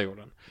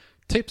tidsperioden.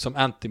 Typ som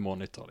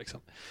Anti-Monitor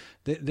liksom.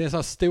 Det är så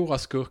här stora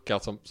skurkar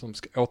som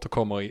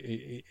återkommer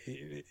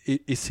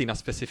i sina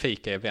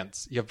specifika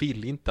events. Jag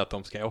vill inte att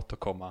de ska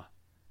återkomma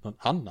någon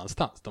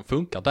annanstans. De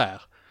funkar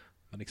där.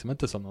 Men liksom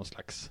inte som någon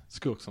slags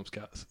skurk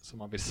som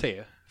man vill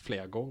se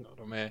flera gånger.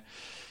 De är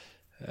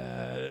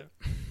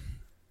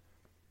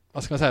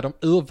vad ska man säga, de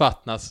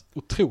urvattnas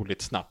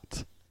otroligt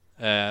snabbt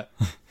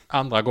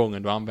andra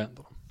gången du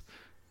använder dem.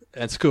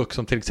 En skurk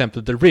som till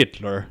exempel The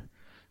Riddler,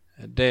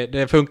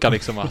 det funkar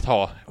liksom att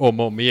ha om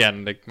och om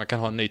igen. Man kan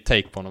ha en ny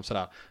take på honom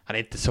sådär. Han är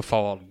inte så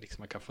farlig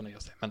liksom, man kan förnya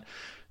sig. Men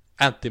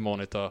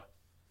Anti-Monitor,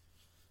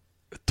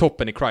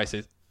 toppen i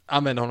Crisis,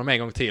 använder honom en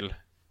gång till.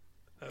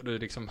 Du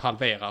liksom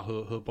halverar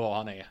hur bra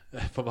han är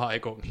för varje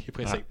gång i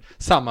princip. Ja.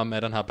 Samma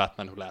med den här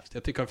Batman Who Laughs.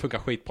 Jag tycker han funkar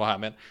skitbra här,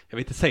 men jag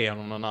vill inte se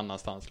honom någon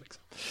annanstans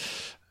liksom.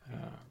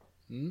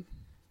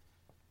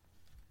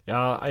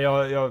 Ja,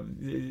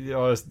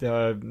 det har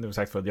jag nog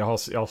sagt förut. Jag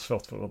har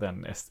svårt för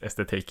den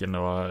estetiken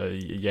och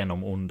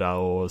genom onda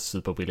och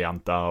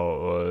superbriljanta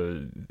och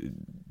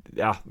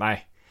ja,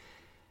 nej.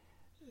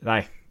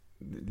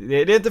 Det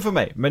är inte för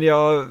mig, men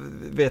jag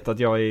vet att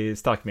jag är i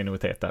stark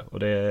minoritet där och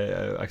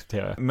det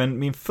accepterar jag. Men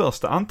min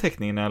första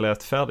anteckning när jag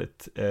läst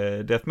färdigt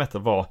Death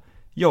Metal var: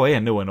 jag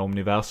är nog en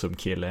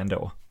omniversum-kille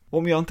ändå.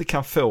 Om jag inte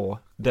kan få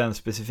den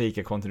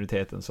specifika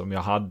kontinuiteten som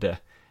jag hade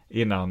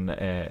innan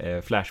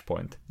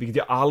Flashpoint, vilket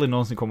jag aldrig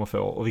någonsin kommer få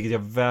och vilket jag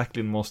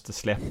verkligen måste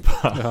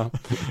släppa. Ja.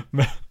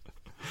 Men,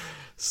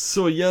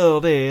 så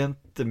gör det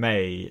inte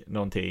mig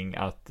någonting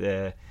att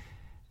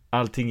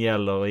allting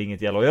gäller och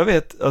inget gäller. Och jag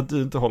vet att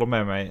du inte håller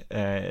med mig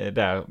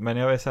där, men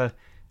jag är så här,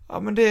 ja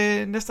men det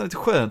är nästan lite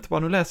skönt. Bara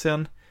nu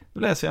läser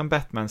jag en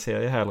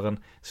Batman-serie hellre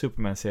än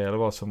Superman-serie eller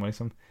vad som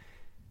liksom.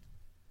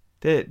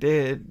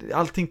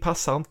 Allting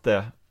passar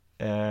inte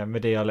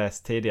med det jag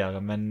läst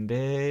tidigare, men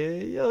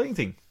det gör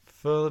ingenting.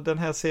 För den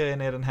här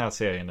serien är den här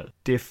serien nu.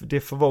 Det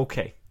får vara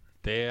okej.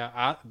 Det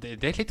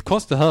är lite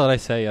konstigt att höra dig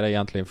säga det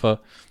egentligen, för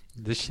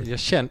det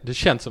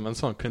känns som en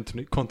sån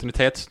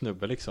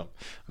kontinuitetssnubbe liksom.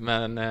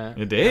 Men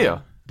det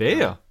är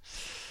jag.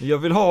 Jag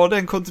vill ha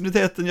den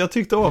kontinuiteten jag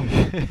tyckte om.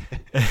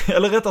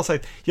 Eller rättare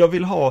sagt,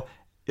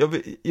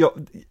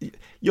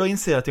 jag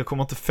inser att jag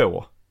kommer inte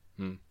få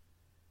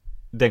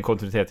den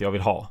kontinuitet jag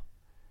vill ha.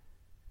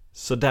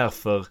 Så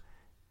därför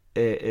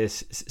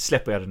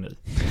släpper jag det nu.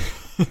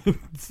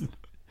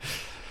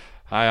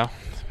 Ja.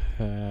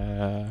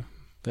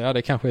 Ja,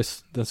 det kanske är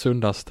den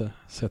sundaste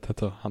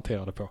sättet att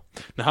hantera det på.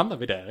 Nu hamnar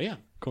vi där igen.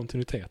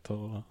 Kontinuitet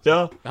och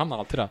ja. Vi hamnar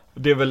alltid där.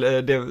 Det är väl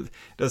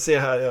jag ser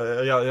här,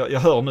 jag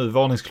hör nu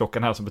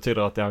varningsklockan här som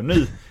betyder att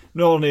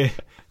nu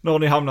har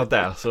ni hamnat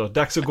där, så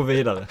dags att gå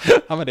vidare.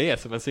 Ja, men det är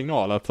som en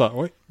signal att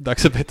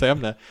dags att byta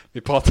ämne.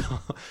 Vi pratar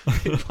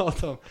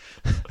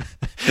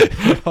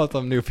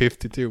om New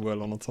 52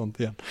 eller något sånt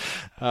igen.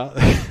 Ja.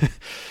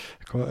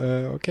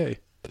 Okej.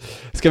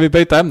 Ska vi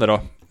byta ämne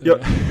då?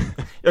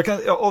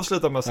 Jag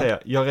avslutar med att säga,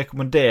 jag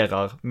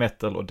rekommenderar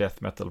metal och death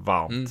metal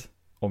varmt.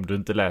 Om du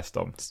inte läst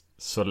dem,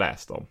 så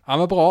läs dem. Ja,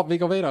 men bra, vi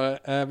går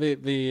vidare.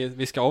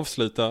 Vi ska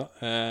avsluta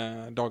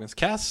dagens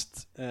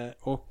cast.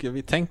 Och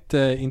vi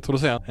tänkte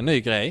introducera en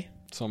ny grej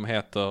som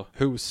heter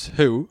Who's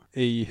Who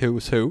i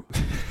Who's Who.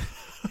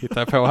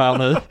 Hittar jag på här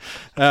nu.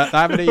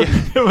 Nej, men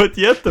det var ett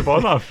jättebra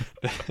namn.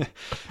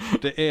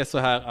 Det är så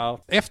här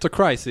att efter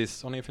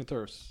Crisis on Infinite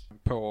Earths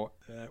på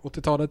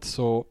 80-talet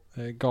så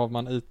gav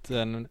man ut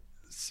en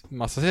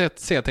massa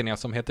serietidningar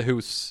som heter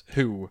Who's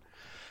Who,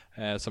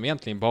 som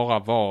egentligen bara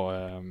var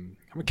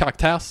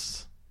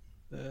karaktärs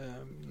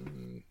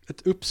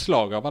ett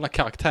uppslag av alla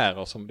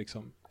karaktärer som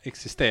liksom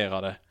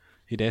existerade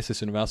i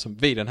DC:s universum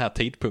vid den här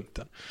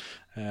tidpunkten.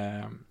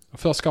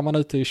 Först ska man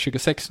ut i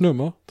 26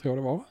 nummer, tror jag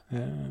det var,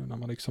 när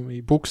man liksom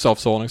i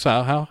bokstavsordning så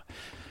här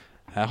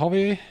har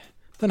vi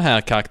den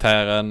här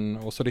karaktären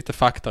och så lite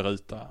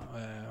faktaruta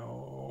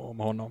om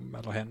honom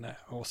eller henne,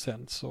 och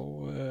sen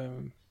så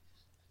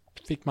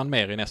fick man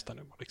mer i nästa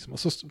nummer liksom. Och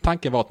så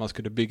tanken var att man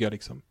skulle bygga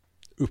liksom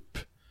upp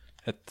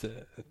ett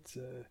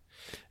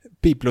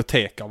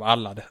bibliotek av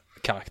alla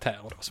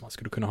karaktärer då, som man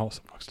skulle kunna ha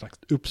som något slags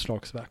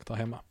uppslagsverk där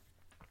hemma.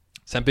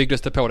 Sen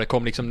byggdes det på, det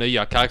kom liksom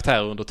nya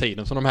karaktärer under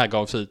tiden som de här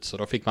gavs ut, så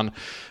då fick man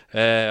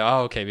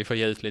vi får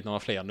ge ut lite några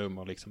fler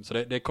nummer liksom. Så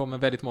det kommer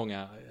väldigt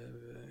många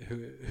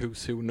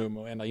Who's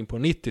Who-nummer ända in på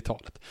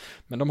 90-talet.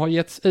 Men de har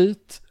getts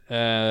ut,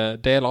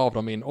 delar av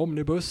dem i en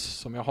omnibus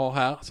som jag har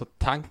här. Så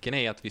tanken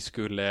är att vi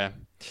skulle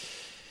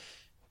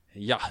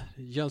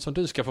Jönsson,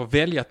 du ska få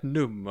välja ett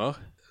nummer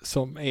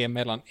som är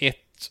mellan 1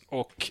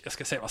 och, jag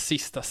ska säga vad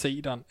sista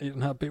sidan i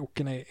den här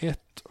boken är, 1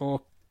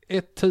 och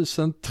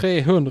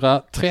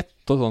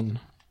 1313.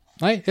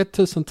 Nej,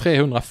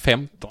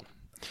 1315.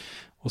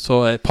 Och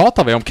så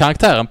pratar vi om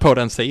karaktären på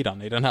den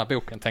sidan i den här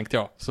boken, tänkte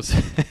jag. Så,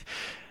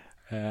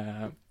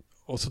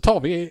 och så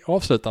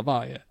avslutar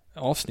varje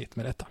avsnitt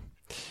med detta.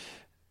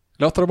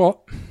 Låter det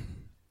bra?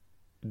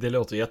 Det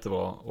låter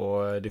jättebra,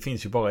 och det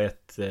finns ju bara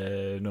ett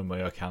nummer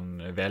jag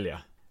kan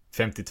välja.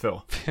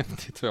 52.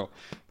 52,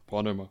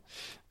 bra nummer.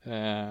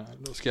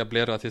 Då ska jag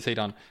bläddra till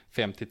sidan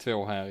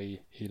 52 här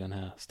i den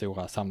här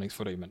stora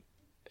samlingsvolymen.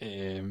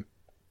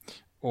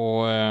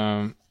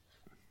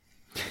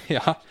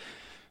 Ja,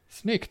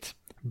 snyggt.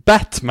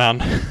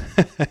 Batman.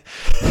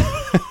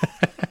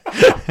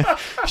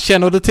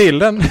 Känner du till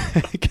den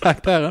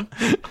karaktären?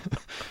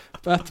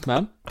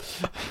 Batman.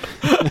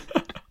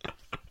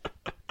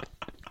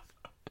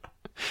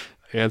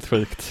 Helt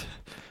sjukt.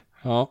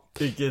 Ja.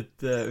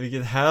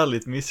 Vilket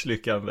härligt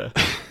misslyckande.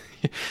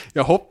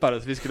 Jag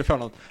hoppades vi skulle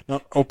få någon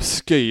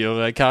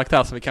obskyr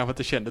karaktär som vi kanske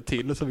inte kände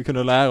till, som vi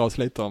kunde lära oss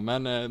lite om.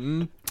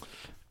 Men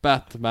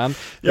Batman.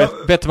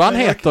 Vet du vad han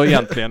heter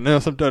egentligen?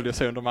 Den som döljer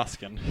sig under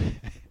masken.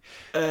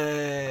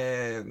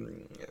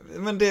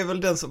 Men det är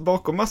väl den som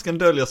bakom masken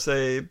döljer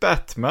sig,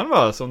 Batman,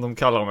 va? Som de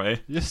kallar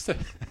mig. Just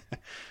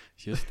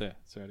det,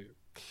 så är det ju.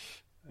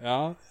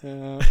 Ja,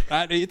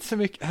 nej, det är inte så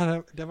mycket.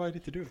 Det var ju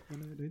lite dumt,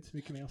 men det är inte så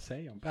mycket mer att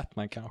säga om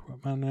Batman kanske.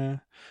 Men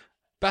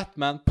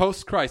Batman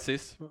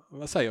post-crisis,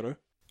 vad säger du?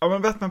 Ja,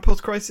 men Batman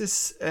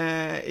Post-Crisis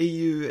är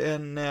ju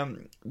en...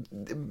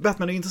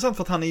 Batman är intressant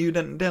för att han är ju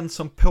den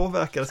som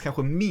påverkades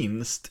kanske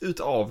minst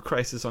utav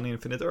Crisis on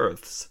Infinite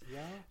Earths.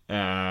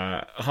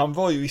 Han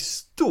var ju i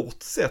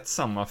stort sett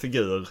samma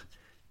figur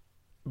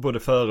både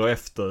före och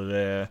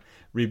efter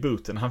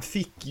rebooten. Han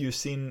fick ju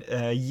sin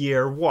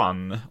Year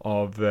One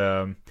av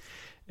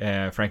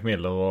Frank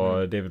Miller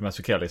och David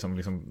Mazzucchelli som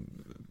liksom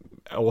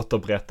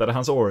återberättade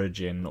hans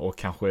origin och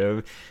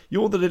kanske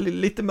gjorde det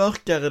lite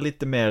mörkare,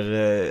 lite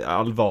mer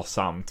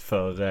allvarsamt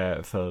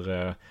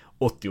för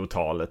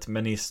 80-talet,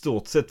 men i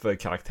stort sett var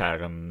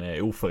karaktären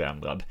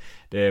oförändrad.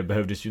 Det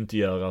behövdes ju inte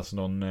göras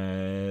någon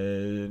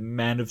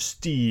Man of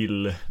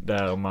Steel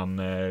där man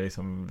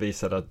liksom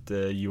visade att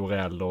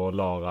Jor-El och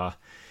Lara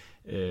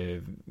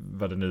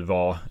vad det nu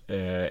var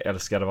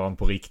älskade varandra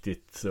på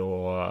riktigt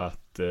och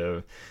att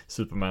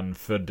Superman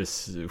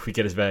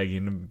skickades iväg i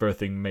en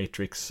birthing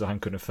matrix så han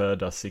kunde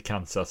födas i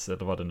Kansas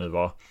eller vad det nu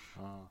var.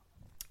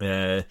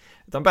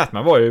 Utan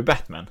Batman var ju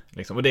Batman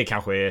liksom. Och det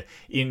kanske är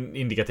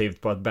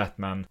indikativt på att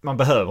Batman, man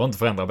behöver inte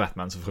förändra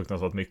Batman så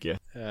fruktansvärt mycket.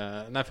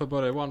 Nej, för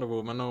både Wonder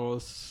Woman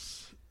och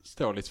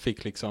Stålis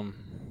fick liksom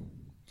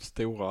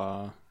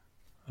stora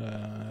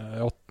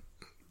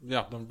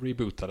de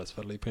rebootades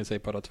väl i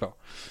princip båda två.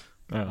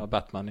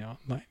 Batman,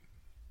 nej.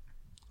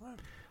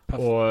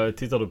 Och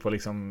tittar du på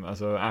liksom,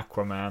 alltså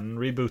Aquaman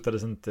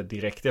rebootades inte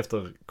direkt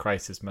efter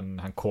Crisis, men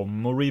han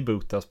kom att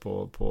rebootas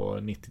på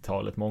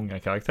 90-talet. Många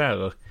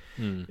karaktärer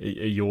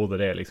gjorde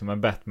det liksom.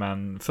 Men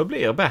Batman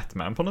förblir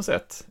Batman på något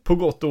sätt, på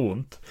gott och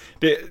ont.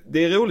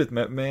 Det är roligt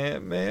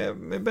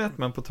med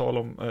Batman på tal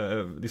om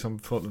liksom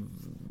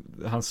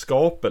hans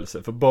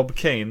skapelse. För Bob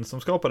Kane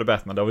som skapade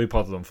Batman, det har vi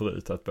pratat om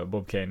förut, att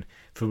Bob Kane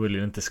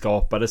förmodligen inte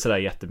skapade sådär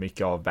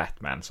jättemycket av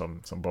Batman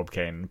som Bob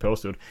Kane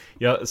påstod.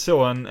 Jag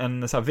såg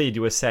en sån här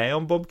video-essay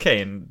om Bob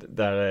Kane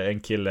där en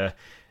kille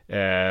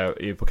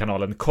på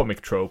kanalen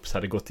Comic Tropes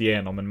hade gått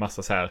igenom en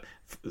massa så här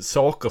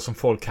saker som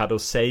folk hade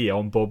att säga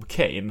om Bob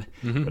Kane.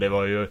 Och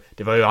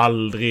det var ju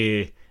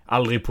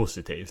aldrig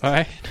positivt.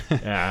 Nej.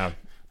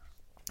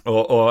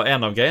 Och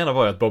en av grejerna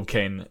var ju att Bob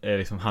Kane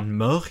liksom, han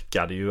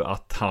mörkade ju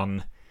att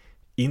han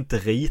inte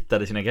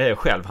ritade sina grejer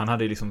själv. Han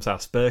hade ju liksom så här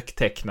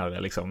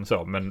spöktecknare liksom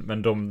så,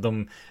 men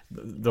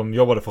de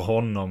jobbade för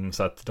honom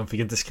så att de fick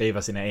inte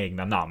skriva sina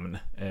egna namn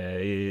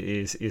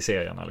i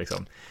serierna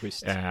liksom.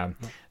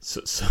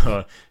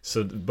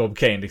 Så Bob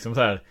Kane liksom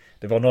så här,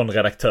 det var någon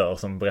redaktör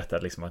som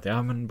berättade liksom att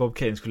men Bob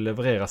Kane skulle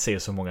leverera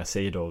så många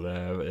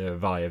sidor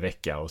varje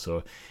vecka, och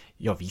så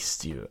jag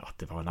visste ju att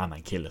det var en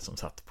annan kille som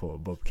satt på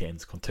Bob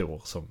Kanes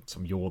kontor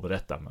som gjorde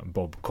detta, men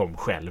Bob kom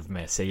själv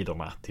med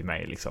sidorna till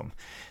mig liksom.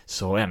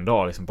 Så en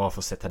dag liksom, bara för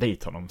att sätta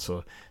dit honom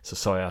så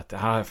sa jag att jag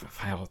har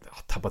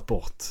tappat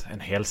bort en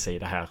hel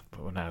sida här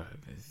på den här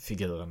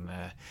figuren.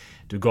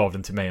 Du gav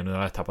den till mig och nu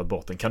har jag tappat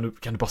bort den. Kan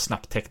du bara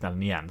snabbt teckna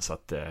den igen så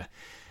att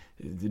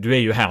du är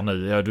ju här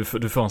nu,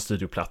 du får en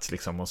studioplats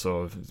liksom, och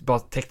så bara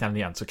teckna den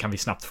igen så kan vi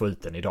snabbt få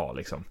ut den idag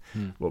liksom.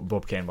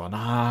 Bob Kane bara,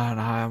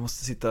 nej, jag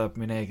måste sitta på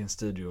min egen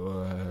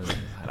studio.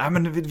 Nej,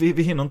 men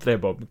vi hinner inte det,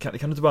 Bob. Kan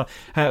du inte bara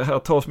här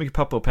ta så mycket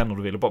papper och pennor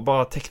du vill och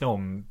bara teckna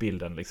om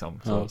bilden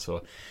liksom.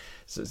 Så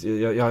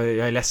jag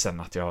är ledsen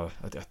att jag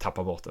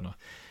tappar bort den. Och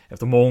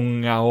efter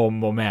många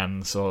om och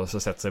men så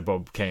sätter sig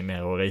Bob Kane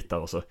ner och ritar,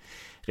 och så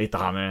ritar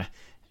han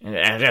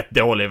en rätt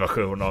dålig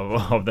version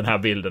av den här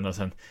bilden, och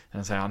sen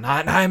säger han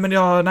nej men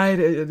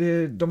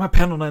de här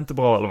pennorna är inte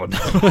bra, eller vad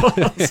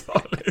han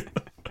sa.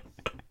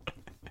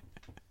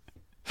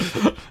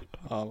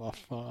 Vad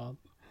fan.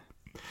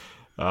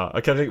 Ja,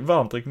 jag kan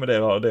varmt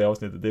rekommendera det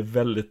avsnittet. Det är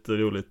väldigt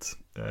roligt.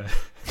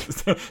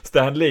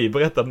 Stan Lee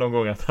berättade någon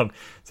gång att han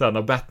så här,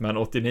 när Batman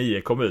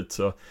 89 kom ut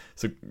så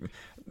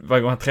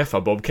varje gång han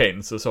träffade Bob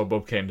Kane så sa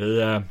Bob Kane,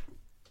 de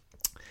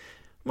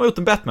har gjort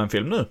en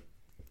Batman-film nu.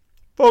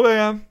 Var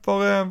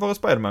är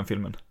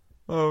Spider-Man-filmen?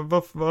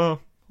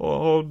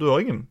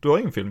 Du har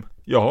ingen film.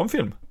 Jag har en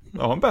film.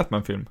 Jag har en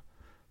Batman-film.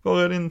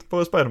 Var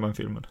är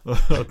Spider-Man-filmen?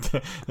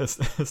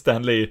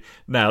 Stan Lee,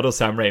 när då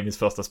Sam Raimis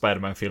första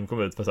Spider-Man-film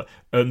kom ut,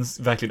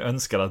 verkligen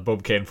önskade att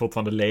Bob Kane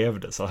fortfarande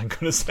levde, så han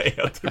kunde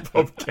säga till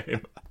Bob Kane,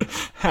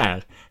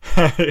 här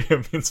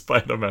är min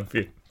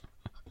Spider-Man-film.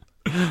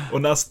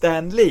 Och när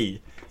Stan Lee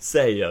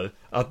säger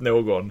att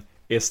någon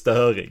är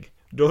störig,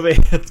 då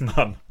vet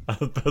man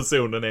att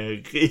personen är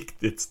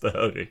riktigt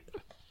störig.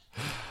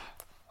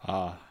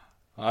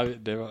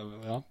 Det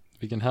var,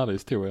 vilken härlig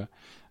historia.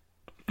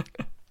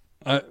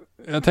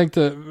 Jag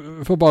tänkte,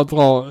 får bara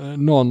dra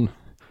någon.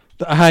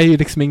 Det här är ju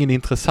liksom ingen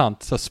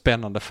intressant så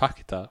spännande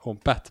fakta om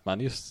Batman,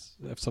 just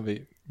eftersom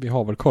vi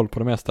har väl koll på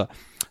det mesta.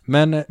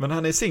 Men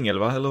han är singel,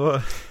 va? Eller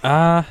vad?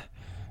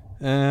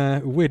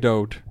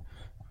 Widowed.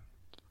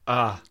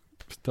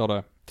 Står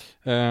det.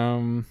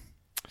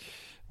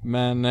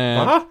 Men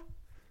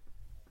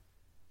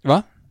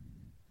Va?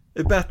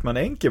 Är Batman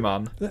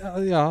enkeman?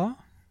 Ja.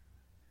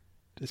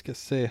 Det ska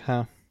se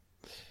här.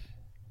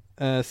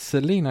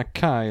 Selina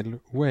Kyle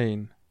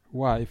Wayne,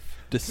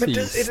 wife,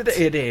 deceased.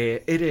 Men är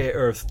det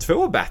Earth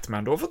 2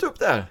 Batman du har fått upp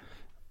där?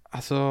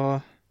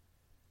 Alltså,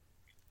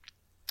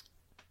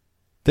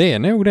 det är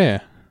nog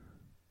det.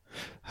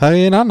 Här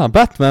är en annan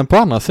Batman på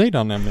andra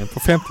sidan nämligen, på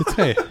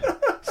 53.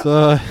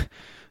 Så,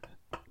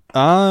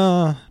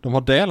 de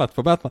har delat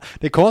på Batman.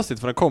 Det är konstigt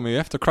för den kommer ju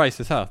efter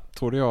Crisis här.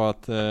 Trodde jag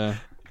att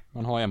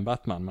man har en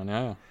Batman, men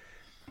ja.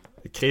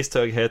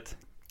 Kristöghet.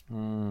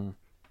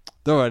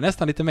 Då är det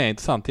nästan lite mer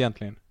intressant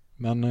egentligen.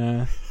 Men,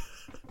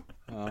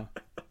 ja.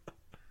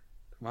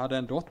 De hade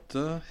en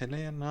dotter,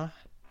 Helena.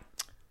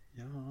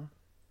 Ja.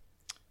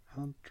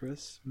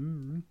 Huntress.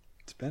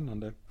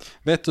 Spännande.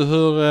 Vet du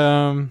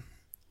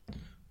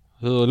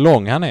hur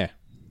lång han är?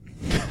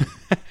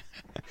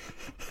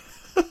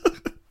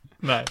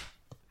 Nej.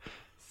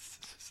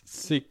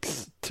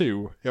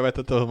 6'2". Jag vet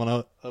inte hur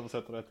man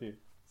översätter det till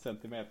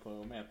centimeter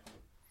och meter.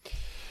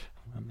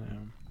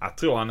 Men, jag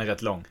tror han är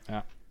rätt lång.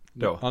 Ja.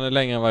 Då. Han är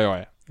längre än vad jag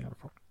är i alla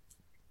fall.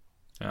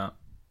 Ja.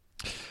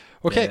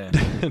 Okej.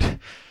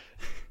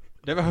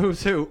 Det var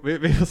Who's Who.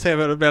 Vi får se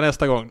vad det blir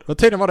nästa gång. Och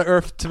tydligen var det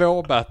Earth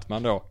 2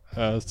 Batman då.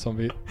 Som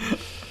vi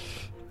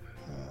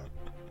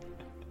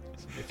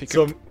fick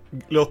som,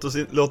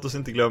 låt oss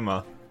inte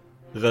glömma,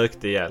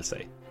 rökte ihjäl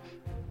sig.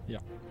 Ja,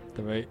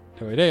 det var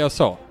ju det jag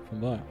sa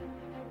från början.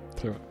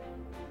 Tror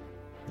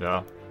jag.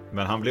 Ja,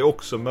 men han blev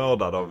också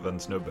mördad av en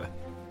snubbe.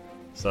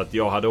 Så att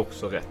jag hade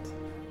också rätt.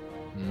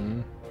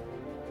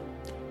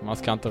 Man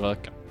ska inte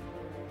röka.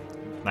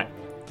 Nej.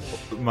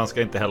 Man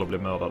ska inte heller bli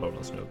mördad av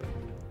en snubbe.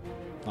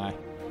 Nej.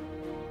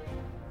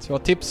 Så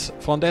tips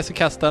från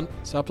DC-kasten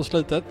så här på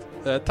slutet.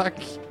 Tack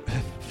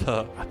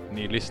för att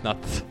ni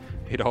lyssnat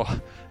idag.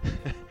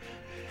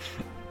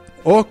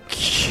 Och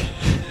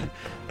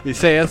vi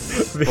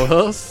ses och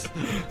hörs.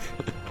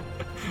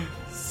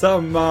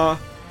 Samma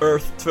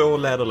Earth 2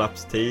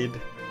 läderlappstid.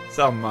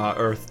 Samma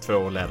Earth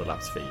 2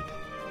 läderlappsfeed.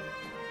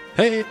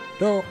 Hej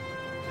då!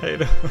 Hej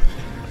då!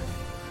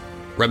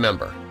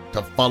 Remember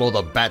to follow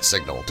the bat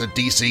signal to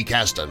DC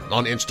Kasten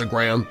on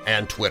Instagram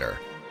and Twitter.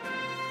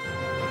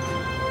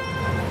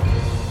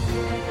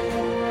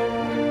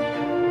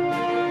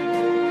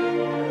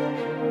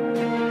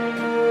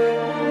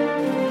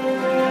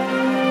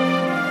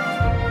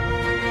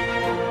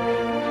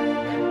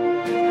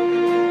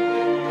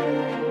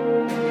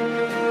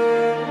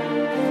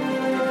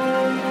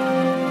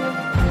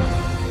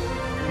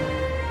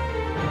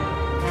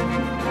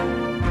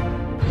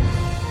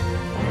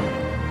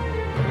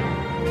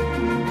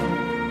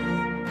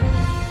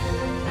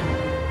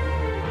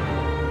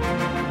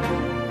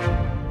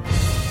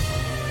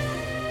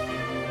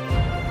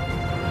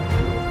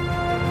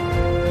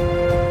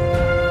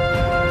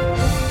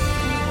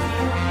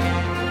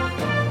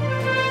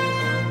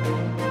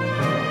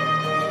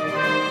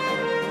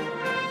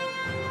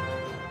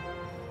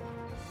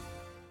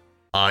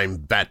 I'm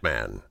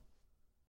Batman.